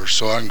taller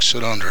so I can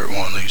sit under it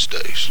one of these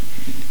days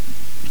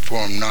before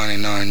I'm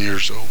 99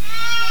 years old.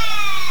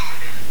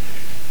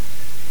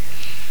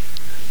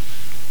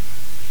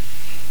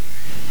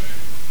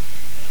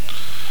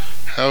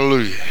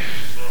 Hallelujah.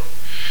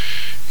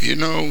 You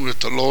know, if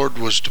the Lord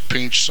was to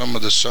pinch some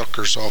of the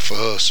suckers off of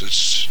us,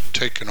 it's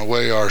taking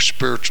away our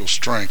spiritual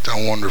strength.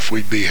 I wonder if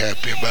we'd be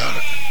happy about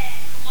it.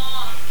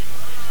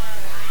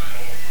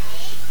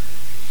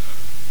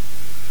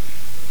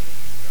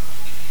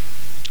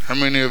 How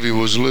many of you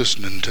was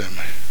listening to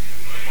me?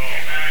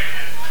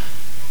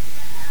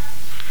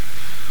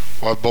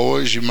 Why,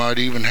 boys, you might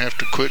even have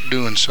to quit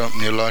doing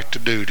something you like to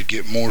do to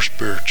get more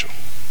spiritual.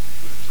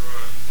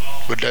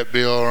 Would that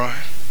be all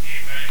right?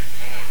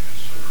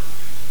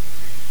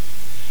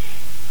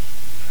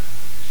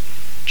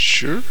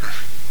 Sure,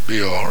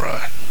 be all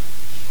right.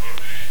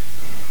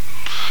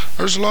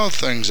 There's a lot of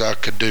things I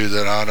could do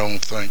that I don't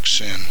think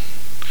sin.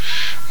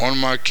 One of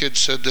my kids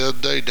said the other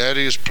day,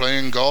 "Daddy, is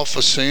playing golf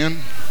a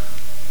sin?"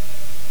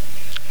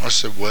 I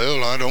said,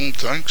 "Well, I don't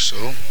think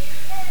so."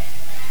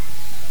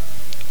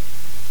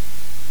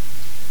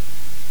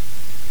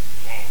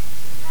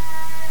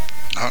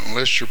 Not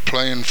unless you're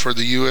playing for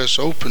the U.S.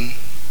 Open.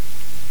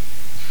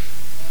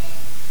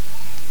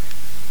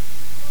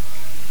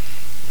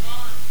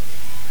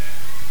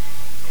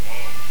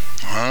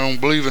 I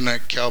don't believe in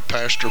that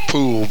Calpastor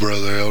pool,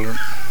 Brother Elder.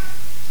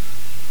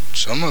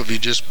 Some of you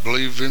just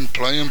believe in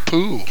playing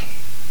pool.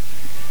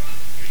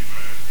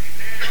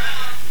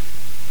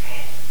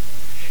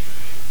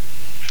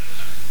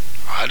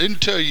 I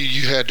didn't tell you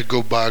you had to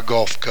go buy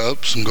golf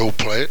clubs and go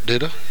play it,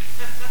 did I?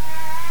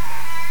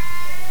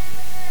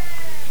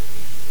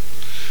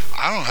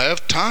 I don't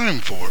have time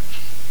for it.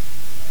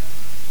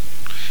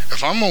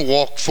 If I'm going to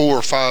walk 4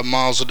 or 5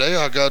 miles a day,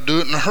 I got to do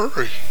it in a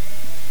hurry.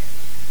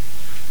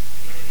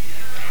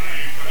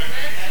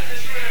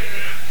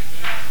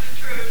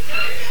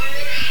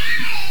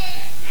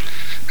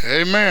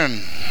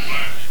 Amen.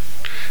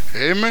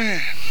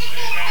 Amen.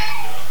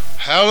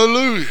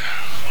 Hallelujah.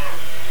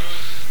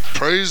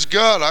 Praise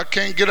God. I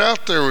can't get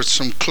out there with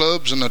some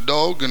clubs and a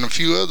dog and a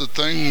few other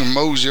things and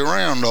mosey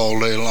around all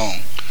day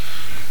long.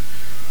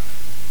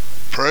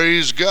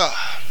 Praise God.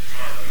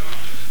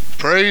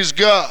 Praise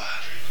God.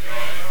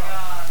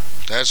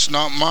 That's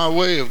not my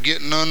way of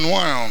getting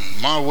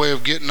unwound. My way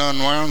of getting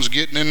unwound is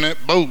getting in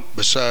that boat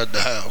beside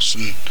the house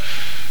and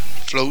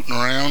floating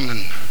around,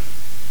 and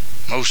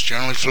most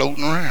generally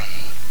floating around.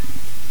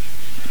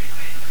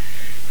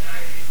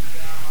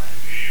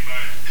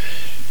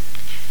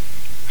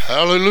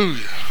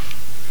 Hallelujah.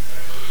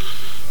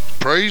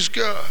 Praise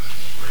God.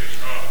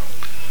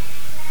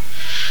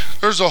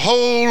 There's a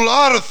whole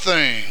lot of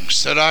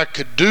things that I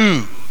could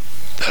do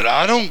that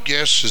I don't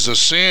guess is a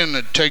sin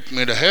that take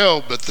me to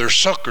hell, but they're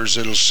suckers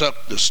that'll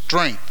suck the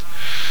strength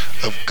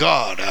of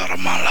God out of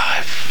my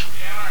life.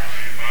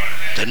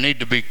 That need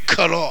to be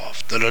cut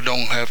off, that I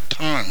don't have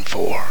time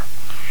for.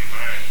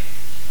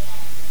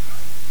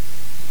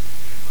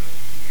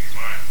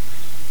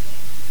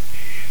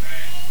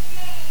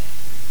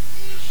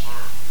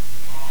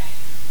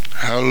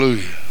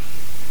 Hallelujah.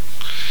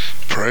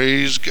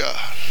 Praise God.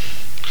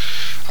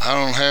 I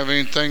don't have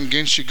anything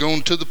against you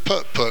going to the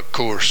putt-putt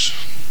course.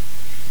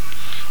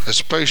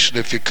 Especially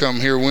if you come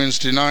here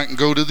Wednesday night and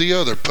go to the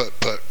other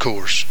putt-putt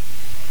course.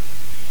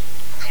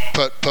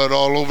 Putt-putt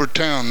all over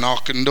town,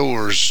 knocking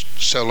doors,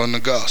 selling the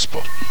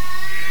gospel.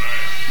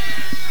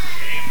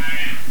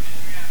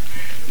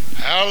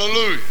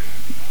 Hallelujah.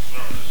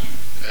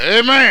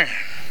 Amen.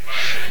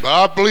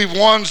 But I believe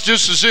one's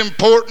just as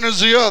important as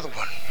the other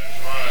one.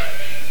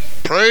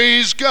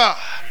 Praise God.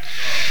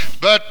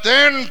 But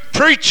then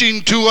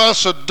preaching to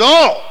us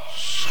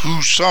adults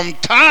who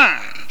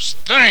sometimes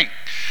think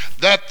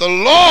that the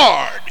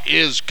Lord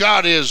is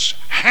got his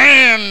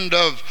hand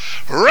of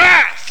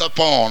wrath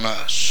upon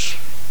us.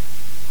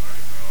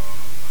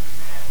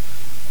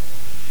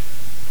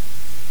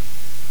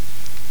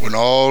 When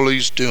all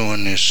he's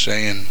doing is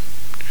saying,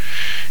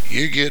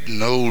 you're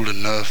getting old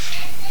enough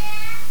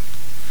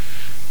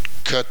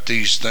to cut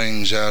these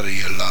things out of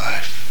your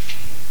life.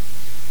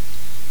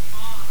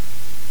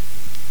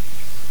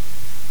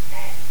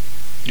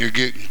 You're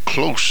getting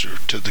closer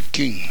to the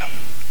kingdom.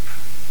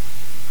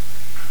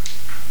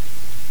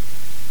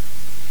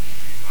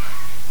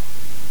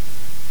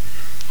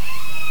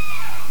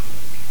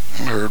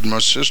 I heard my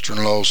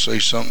sister-in-law say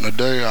something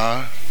today.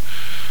 I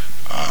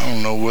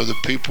don't know whether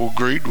people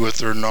agreed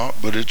with her or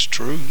not, but it's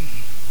true.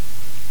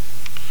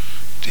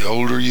 The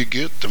older you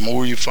get, the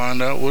more you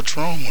find out what's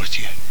wrong with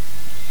you.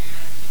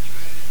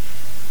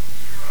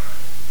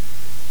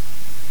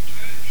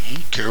 I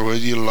don't care whether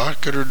you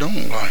like it or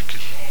don't like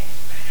it.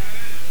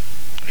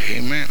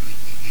 Amen.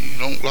 You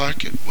don't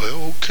like it?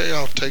 Well, okay,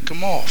 I'll take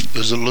them off.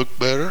 Does it look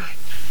better?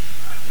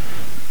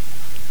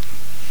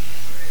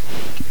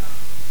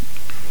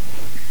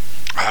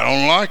 I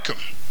don't like them,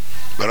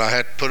 but I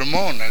had to put them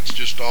on. That's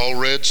just all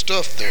red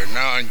stuff there.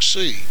 Now I can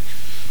see.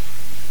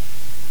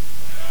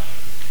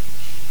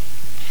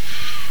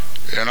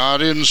 And I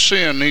didn't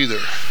sin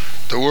either.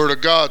 The Word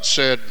of God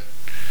said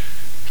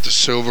the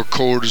silver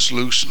cord is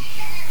loosened,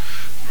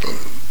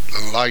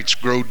 the lights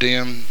grow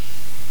dim,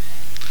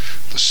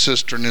 the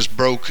cistern is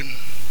broken.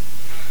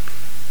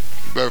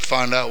 You better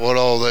find out what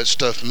all that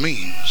stuff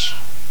means.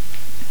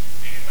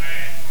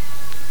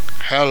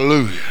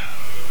 Hallelujah.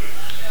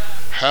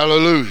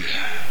 Hallelujah.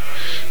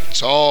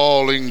 It's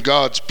all in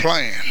God's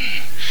plan.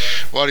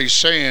 What he's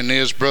saying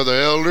is, Brother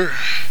Elder,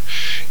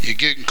 you're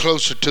getting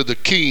closer to the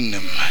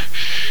kingdom.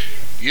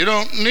 You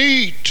don't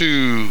need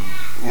to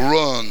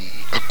run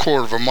a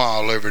quarter of a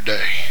mile every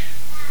day.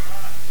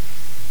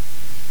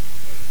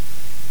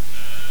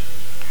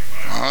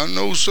 I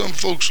know some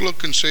folks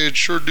look and say it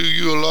sure do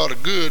you a lot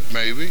of good,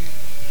 maybe.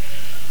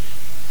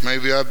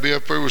 Maybe I'd be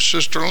up there with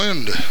Sister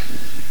Linda.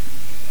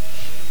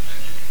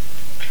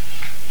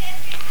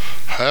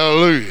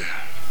 Hallelujah.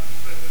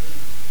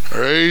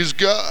 Praise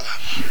God.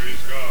 Praise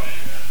God.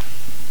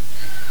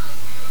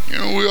 You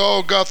know, we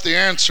all got the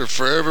answer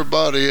for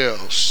everybody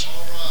else.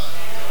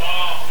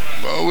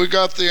 Well, we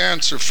got the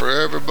answer for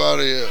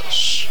everybody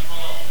else.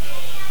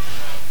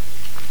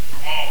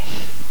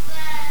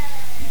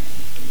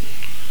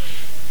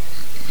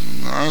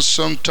 I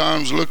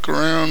sometimes look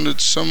around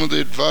at some of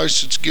the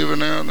advice that's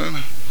given out,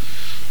 and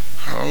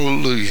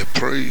hallelujah,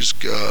 praise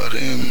God,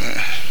 amen,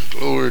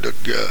 glory to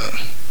God.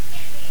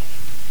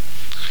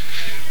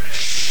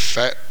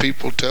 Fat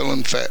people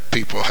telling fat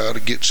people how to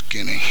get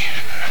skinny.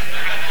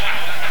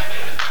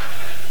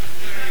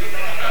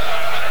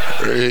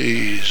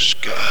 Praise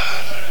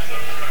God.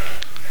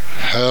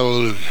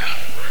 Hallelujah.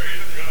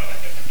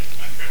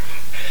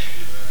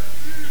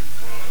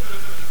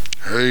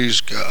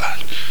 Praise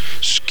God.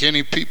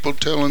 Skinny people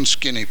telling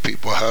skinny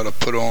people how to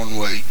put on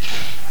weight.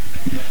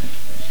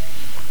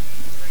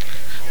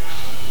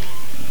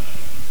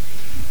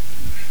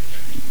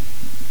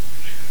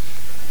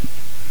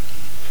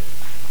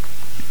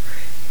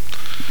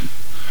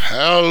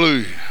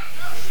 Hallelujah.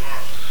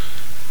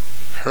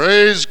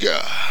 Praise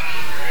God.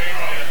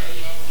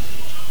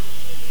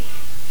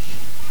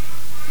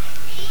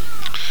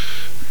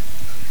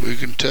 We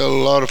can tell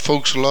a lot of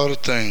folks a lot of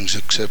things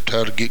except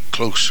how to get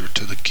closer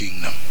to the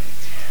kingdom.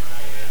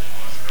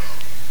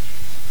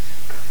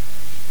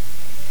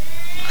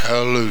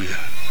 Hallelujah.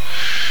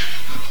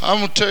 I'm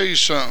going to tell you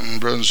something,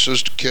 Brother and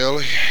Sister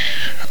Kelly.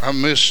 I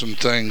missed some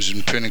things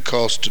in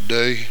Pentecost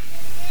today.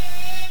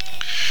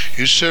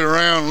 You sit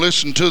around and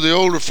listen to the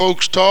older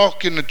folks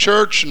talk in the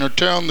church, and they're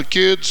telling the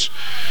kids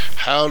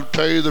how to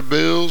pay their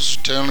bills,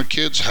 telling the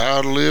kids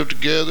how to live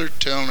together,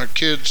 telling their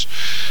kids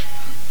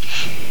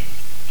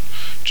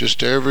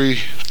just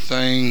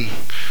everything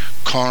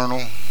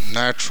carnal,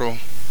 natural.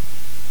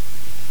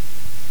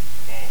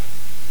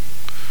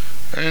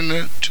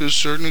 And to a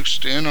certain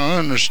extent, I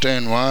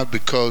understand why,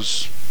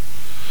 because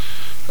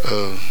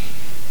the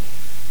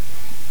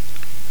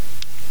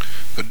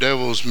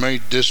devil's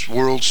made this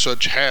world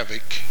such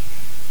havoc.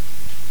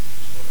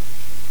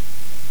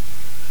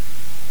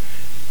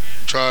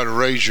 Try to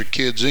raise your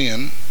kids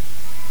in.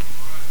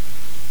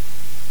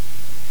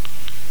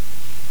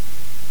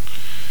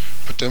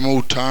 But them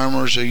old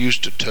timers, they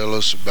used to tell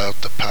us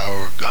about the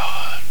power of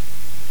God.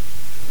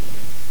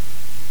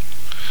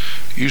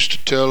 Used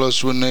to tell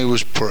us when they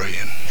was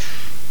praying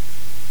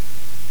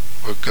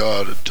what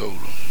God had told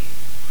them.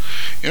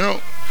 You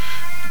know,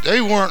 they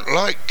weren't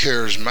like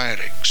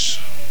charismatics.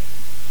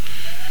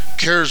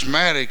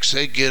 Charismatics,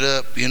 they get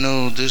up, you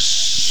know, this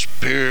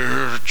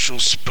spiritual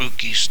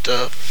spooky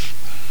stuff,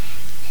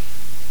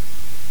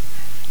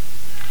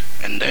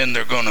 and then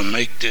they're going to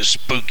make this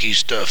spooky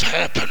stuff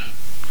happen.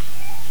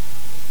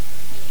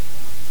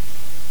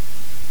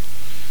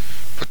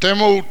 But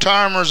them old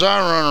timers I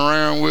run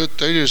around with,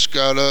 they just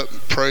got up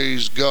and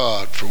praised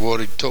God for what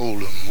he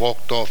told them,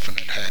 walked off, and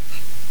it happened.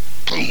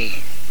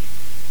 Boom.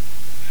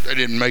 They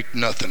didn't make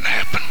nothing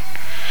happen.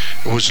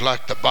 It was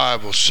like the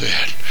Bible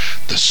said,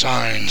 the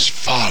signs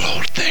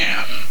followed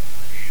them.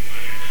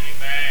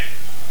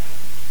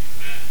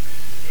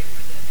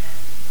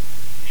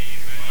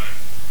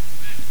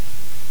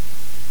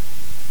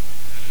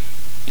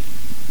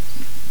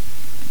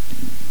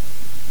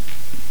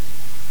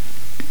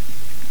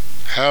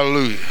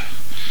 Hallelujah.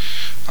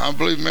 I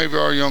believe maybe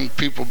our young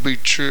people be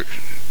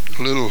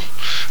a little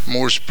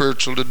more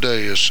spiritual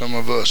today as some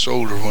of us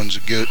older ones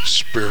get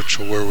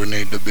spiritual where we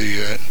need to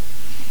be at.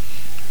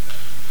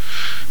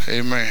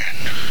 Amen.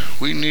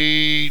 We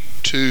need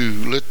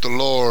to let the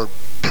Lord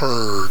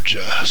purge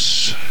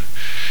us.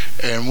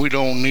 And we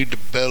don't need to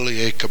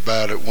bellyache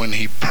about it when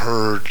he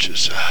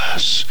purges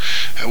us.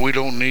 And we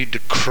don't need to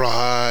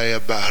cry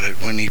about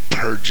it when he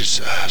purges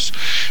us.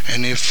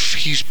 And if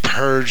he's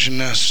purging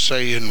us,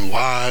 saying,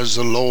 why is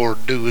the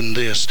Lord doing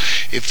this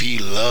if he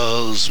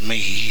loves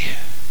me?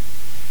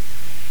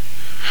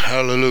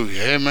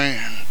 Hallelujah.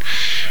 Amen.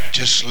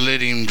 Just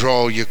let him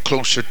draw you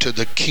closer to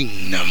the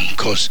kingdom,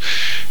 because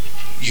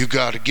you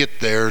got to get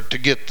there to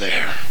get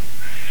there.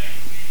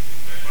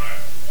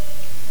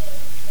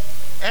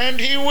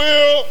 And he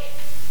will.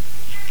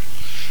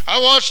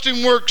 I watched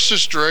him work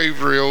Sister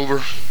Avery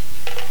over.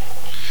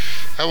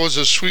 That was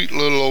a sweet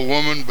little old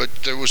woman, but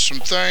there was some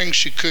things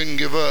she couldn't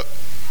give up.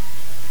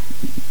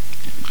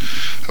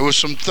 There was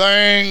some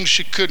things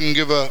she couldn't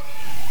give up.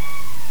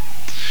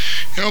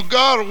 You know,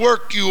 God will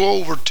work you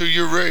over till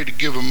you're ready to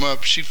give him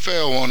up. She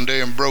fell one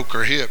day and broke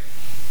her hip.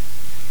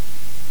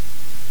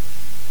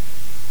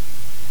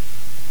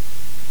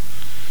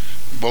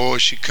 Boy,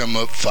 she come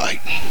up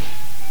fighting.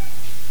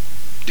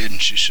 Didn't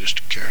she,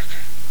 Sister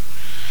Carricker?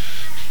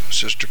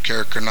 Sister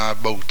Carricker and I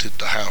both hit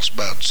the house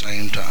about the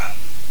same time.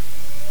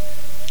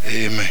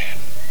 Amen.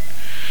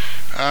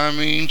 I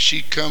mean,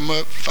 she come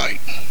up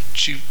fighting.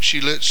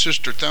 She let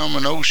Sister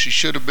Thelma know she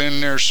should have been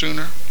there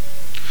sooner.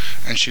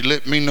 And she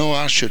let me know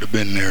I should have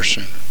been there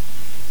sooner.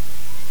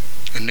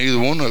 And neither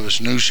one of us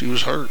knew she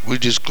was hurt. We're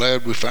just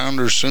glad we found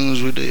her as soon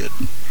as we did.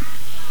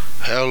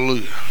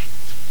 Hallelujah.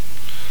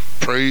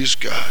 Praise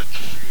God.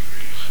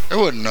 There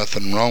wasn't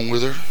nothing wrong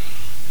with her.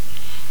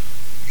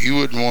 You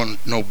wouldn't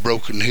want no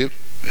broken hip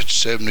at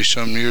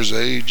 70-some years of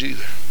age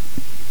either.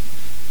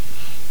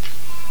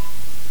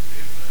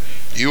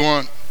 You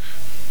want,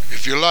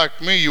 if you're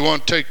like me, you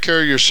want to take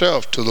care of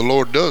yourself till the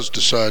Lord does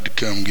decide to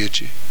come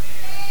get you.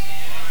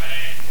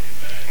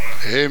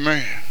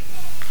 Amen.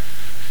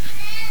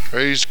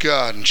 Praise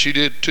God. And she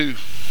did too.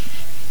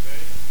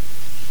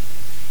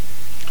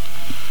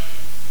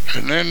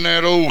 And then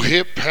that old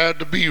hip had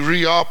to be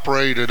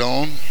reoperated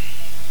on.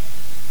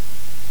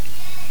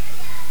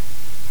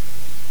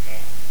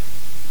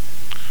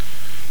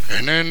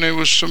 And then there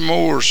was some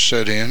more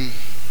set in.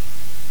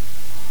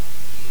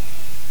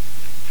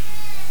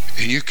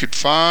 And you could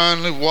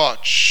finally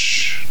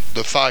watch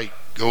the fight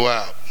go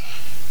out.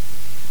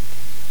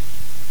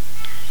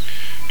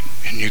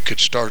 And you could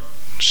start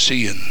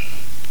seeing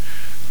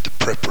the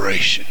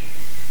preparation.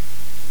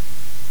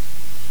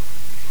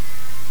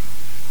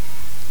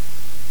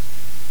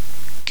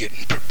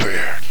 Getting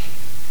prepared.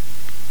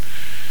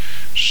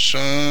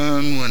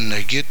 Son, when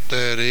they get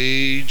that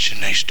age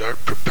and they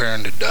start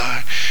preparing to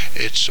die,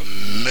 it's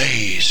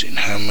amazing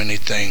how many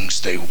things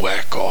they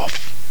whack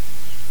off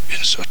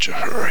in such a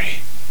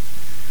hurry.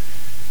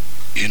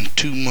 In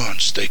 2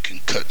 months, they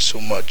can cut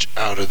so much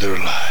out of their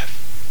life.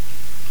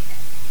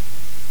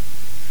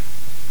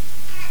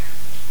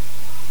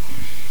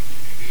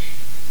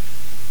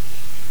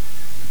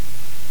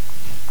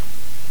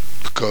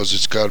 Because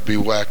it's got to be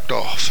whacked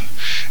off.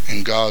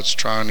 And God's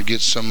trying to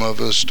get some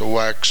of us to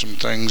whack some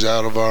things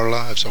out of our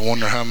lives. I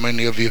wonder how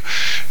many of you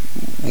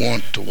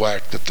want to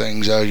whack the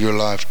things out of your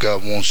life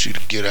God wants you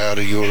to get out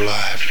of your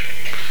life.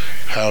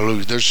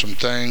 Hallelujah. There's some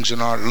things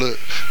in our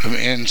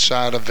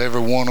inside of every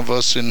one of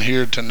us in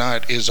here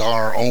tonight is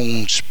our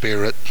own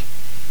spirit,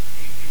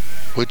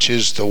 which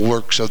is the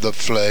works of the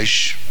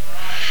flesh.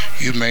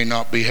 You may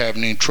not be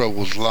having any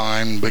trouble with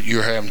lying, but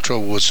you're having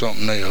trouble with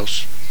something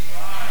else.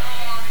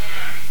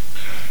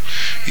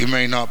 You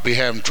may not be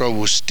having trouble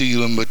with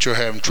stealing, but you're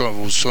having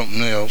trouble with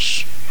something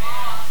else.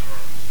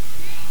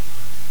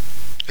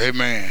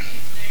 Amen.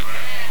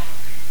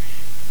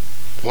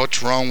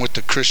 What's wrong with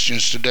the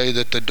Christians today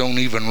that they don't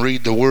even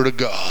read the Word of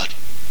God?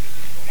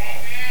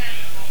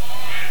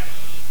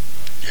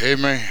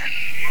 Amen.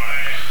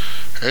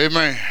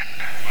 Amen.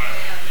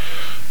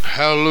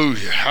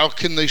 Hallelujah. How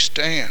can they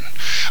stand?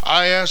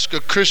 I asked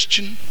a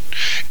Christian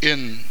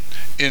in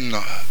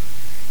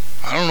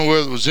I don't know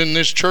whether it was in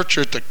this church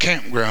or at the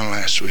campground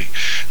last week,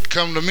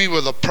 come to me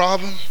with a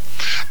problem.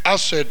 I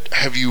said,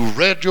 have you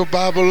read your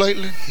Bible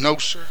lately? No,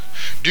 sir.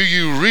 Do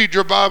you read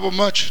your Bible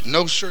much?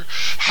 No, sir.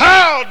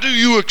 How do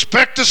you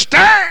expect to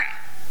stand?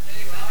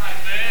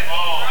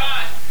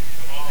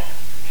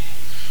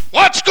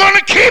 What's going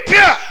to keep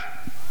you?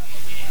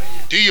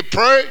 Do you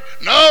pray?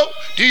 No.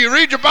 Do you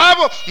read your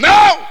Bible?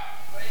 No.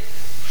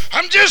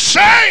 I'm just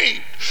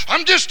saved.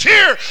 I'm just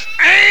here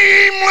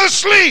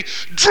aimlessly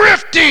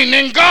drifting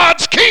in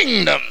God's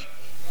kingdom.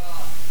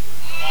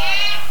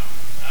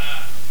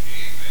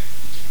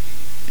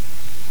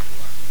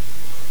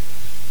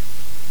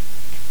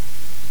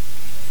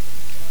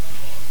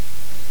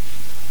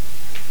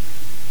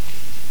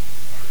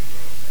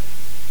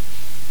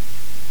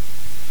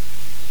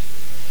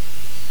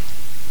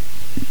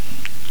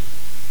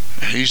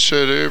 He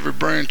said, every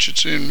branch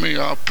that's in me,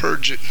 I'll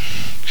purge it.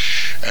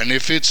 And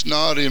if it's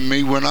not in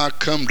me, when I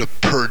come to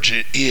purge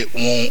it, it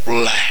won't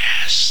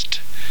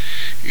last.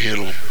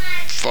 It'll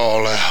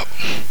fall out.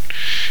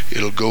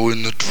 It'll go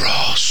in the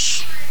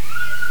dross.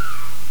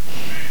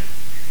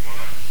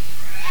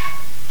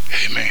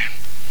 Amen.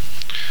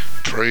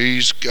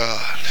 Praise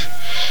God.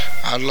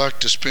 I'd like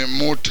to spend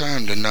more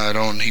time tonight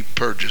on He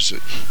purges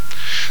it.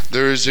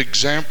 There is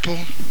example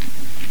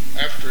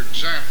after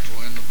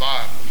example in the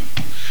Bible.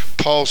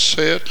 Paul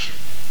said,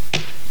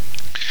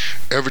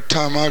 every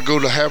time I go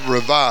to have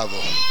revival,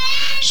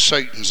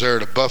 Satan's there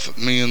to buffet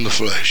me in the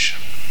flesh.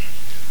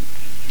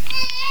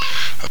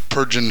 A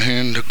purging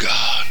hand of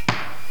God.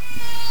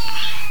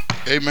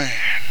 Amen.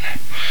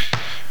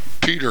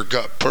 Peter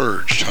got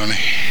purged, honey.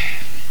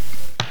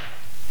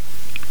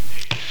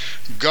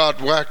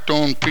 God whacked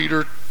on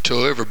Peter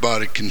till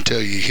everybody can tell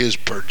you his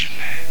purging.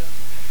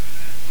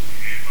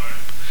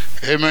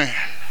 Amen.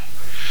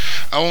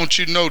 I want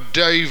you to know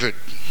David,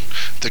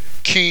 the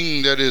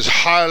king that is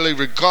highly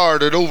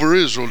regarded over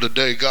Israel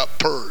today, got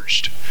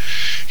purged.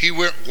 He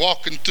went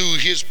walking through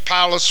his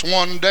palace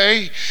one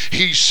day.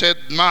 He said,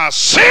 my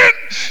sin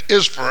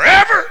is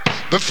forever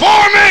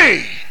before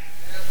me.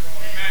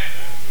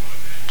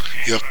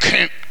 You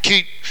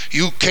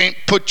can't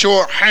put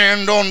your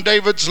hand on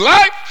David's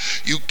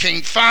life. You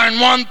can't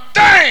find one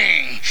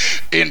thing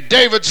in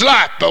David's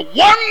life. But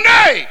one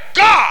day,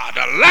 God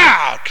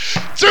allowed,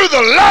 through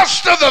the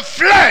lust of the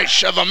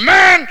flesh of a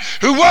man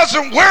who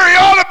wasn't where he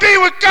ought to be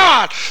with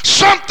God,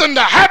 something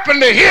to happen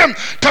to him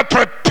to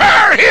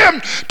prepare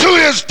him to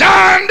his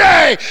dying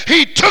day.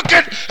 He took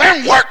it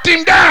and worked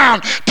him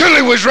down till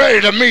he was ready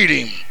to meet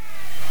him.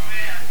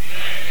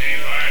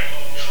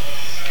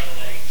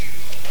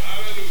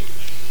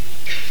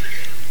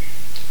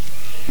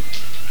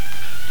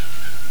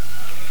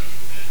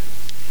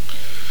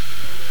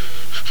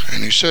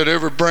 And he said,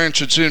 every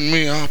branch that's in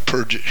me, I'll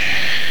purge it.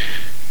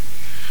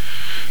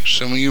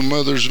 Some of you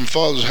mothers and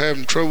fathers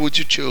having trouble with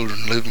your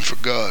children, living for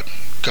God.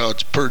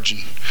 God's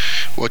purging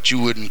what you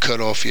wouldn't cut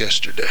off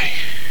yesterday.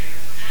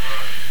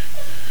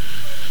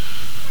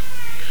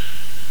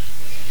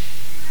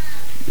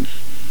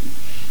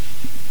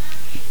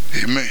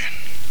 Amen.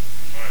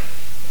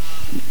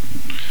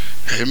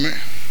 Amen.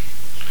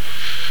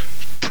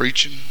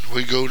 Preaching,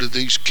 we go to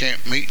these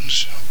camp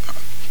meetings.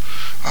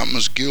 I'm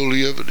as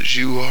guilty of it as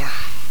you are.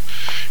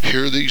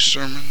 Hear these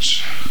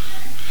sermons.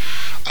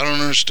 I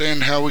don't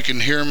understand how we can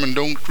hear them and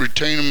don't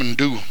retain them and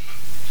do them.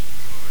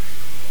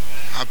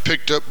 I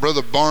picked up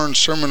Brother Barnes'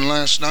 sermon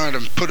last night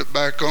and put it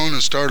back on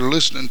and started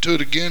listening to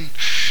it again,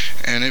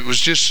 and it was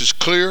just as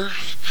clear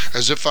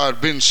as if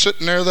I'd been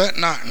sitting there that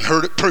night and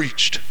heard it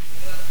preached.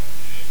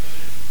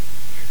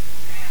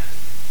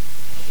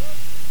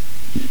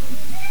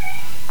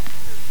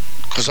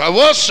 Because I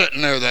was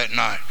sitting there that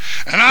night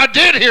and I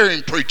did hear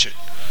him preach it.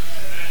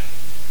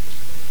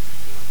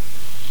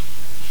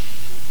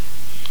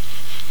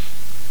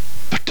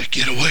 But they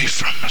get away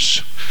from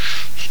us.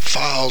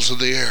 Fowls of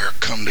the air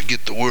come to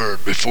get the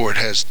word before it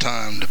has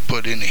time to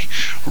put any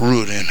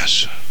root in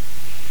us.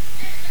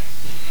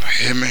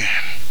 Amen.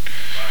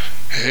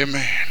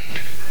 Amen.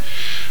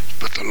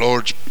 But the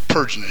Lord's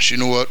purging us. You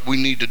know what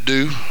we need to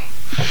do?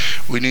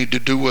 We need to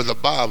do what the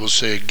Bible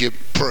said. Give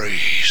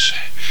praise.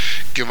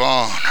 give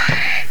honor,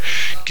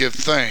 give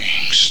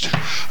thanks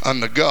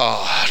unto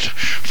God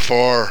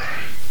for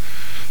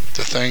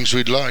the things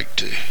we'd like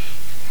to.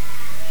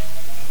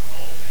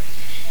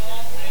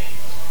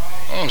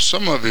 Oh,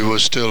 some of you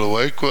was still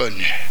awake, wasn't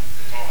you?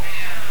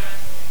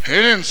 He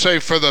didn't say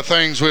for the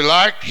things we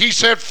like. He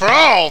said for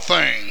all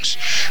things.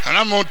 And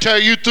I'm going to tell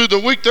you through the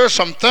week, there's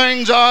some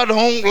things I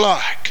don't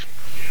like.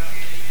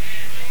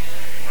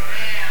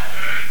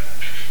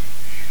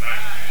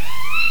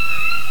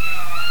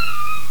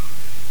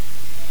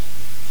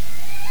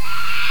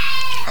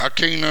 I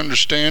can't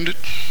understand it.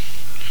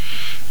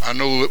 I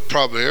know that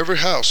probably every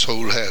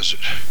household has it.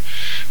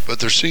 But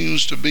there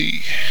seems to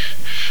be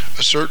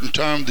a certain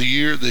time of the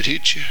year that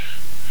hits you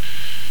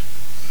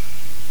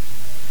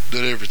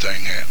that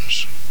everything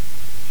happens.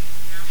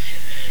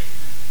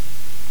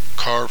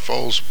 Car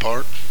falls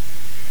apart.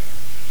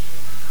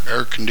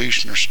 Air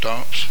conditioner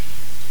stops.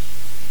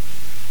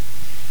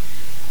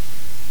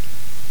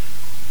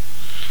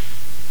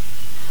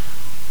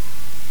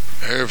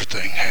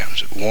 Everything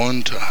happens at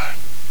one time.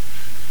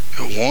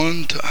 At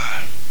one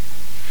time.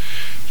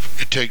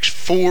 It takes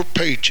 4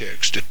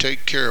 paychecks to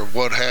take care of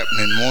what happened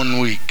in 1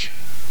 week.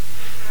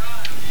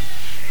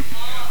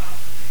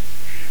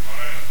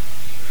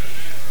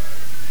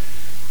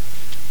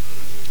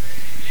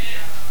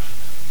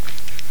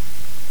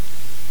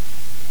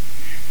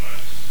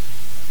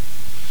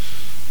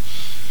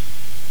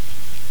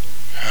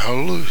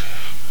 Hallelujah.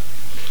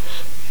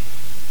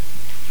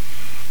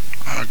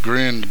 I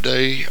grin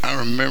today. I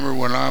remember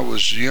when I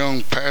was a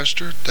young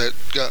pastor, that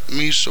got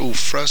me so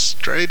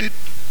frustrated,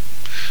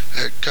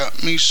 that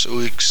got me so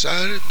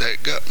excited,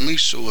 that got me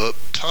so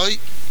uptight,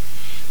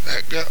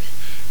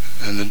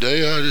 and the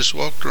day I just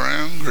walked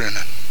around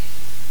grinning.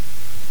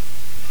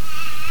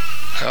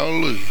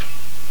 Hallelujah.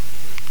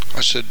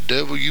 I said,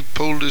 devil, you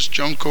pulled this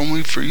junk on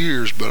me for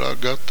years, but I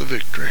got the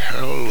victory.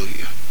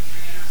 Hallelujah.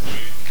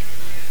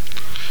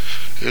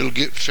 It'll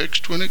get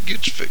fixed when it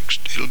gets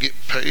fixed. It'll get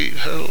paid.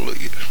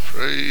 Hallelujah.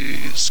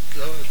 Praise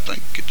God.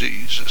 Thank you,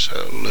 Jesus.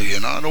 Hallelujah.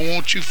 And I don't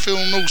want you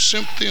feeling no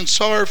sympathy and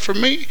sorry for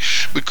me,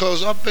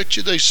 because I bet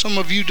you there's some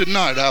of you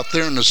tonight out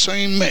there in the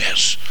same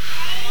mess.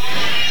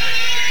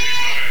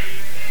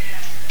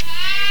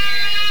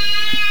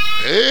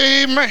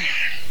 Amen.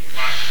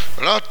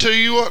 But I'll tell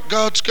you what,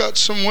 God's got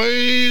some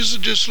ways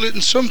of just letting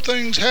some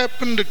things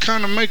happen to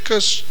kind of make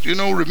us,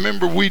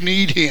 remember we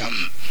need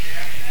Him.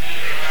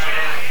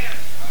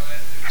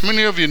 How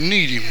many of you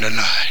need Him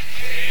tonight?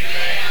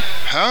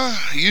 Huh?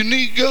 You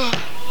need God?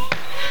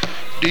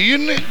 Do you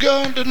need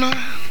God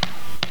tonight?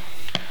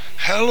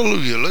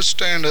 Hallelujah. Let's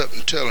stand up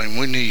and tell Him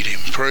we need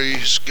Him.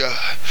 Praise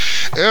God.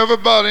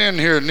 Everybody in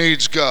here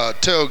needs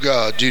God. Tell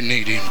God you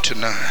need Him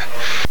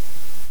tonight.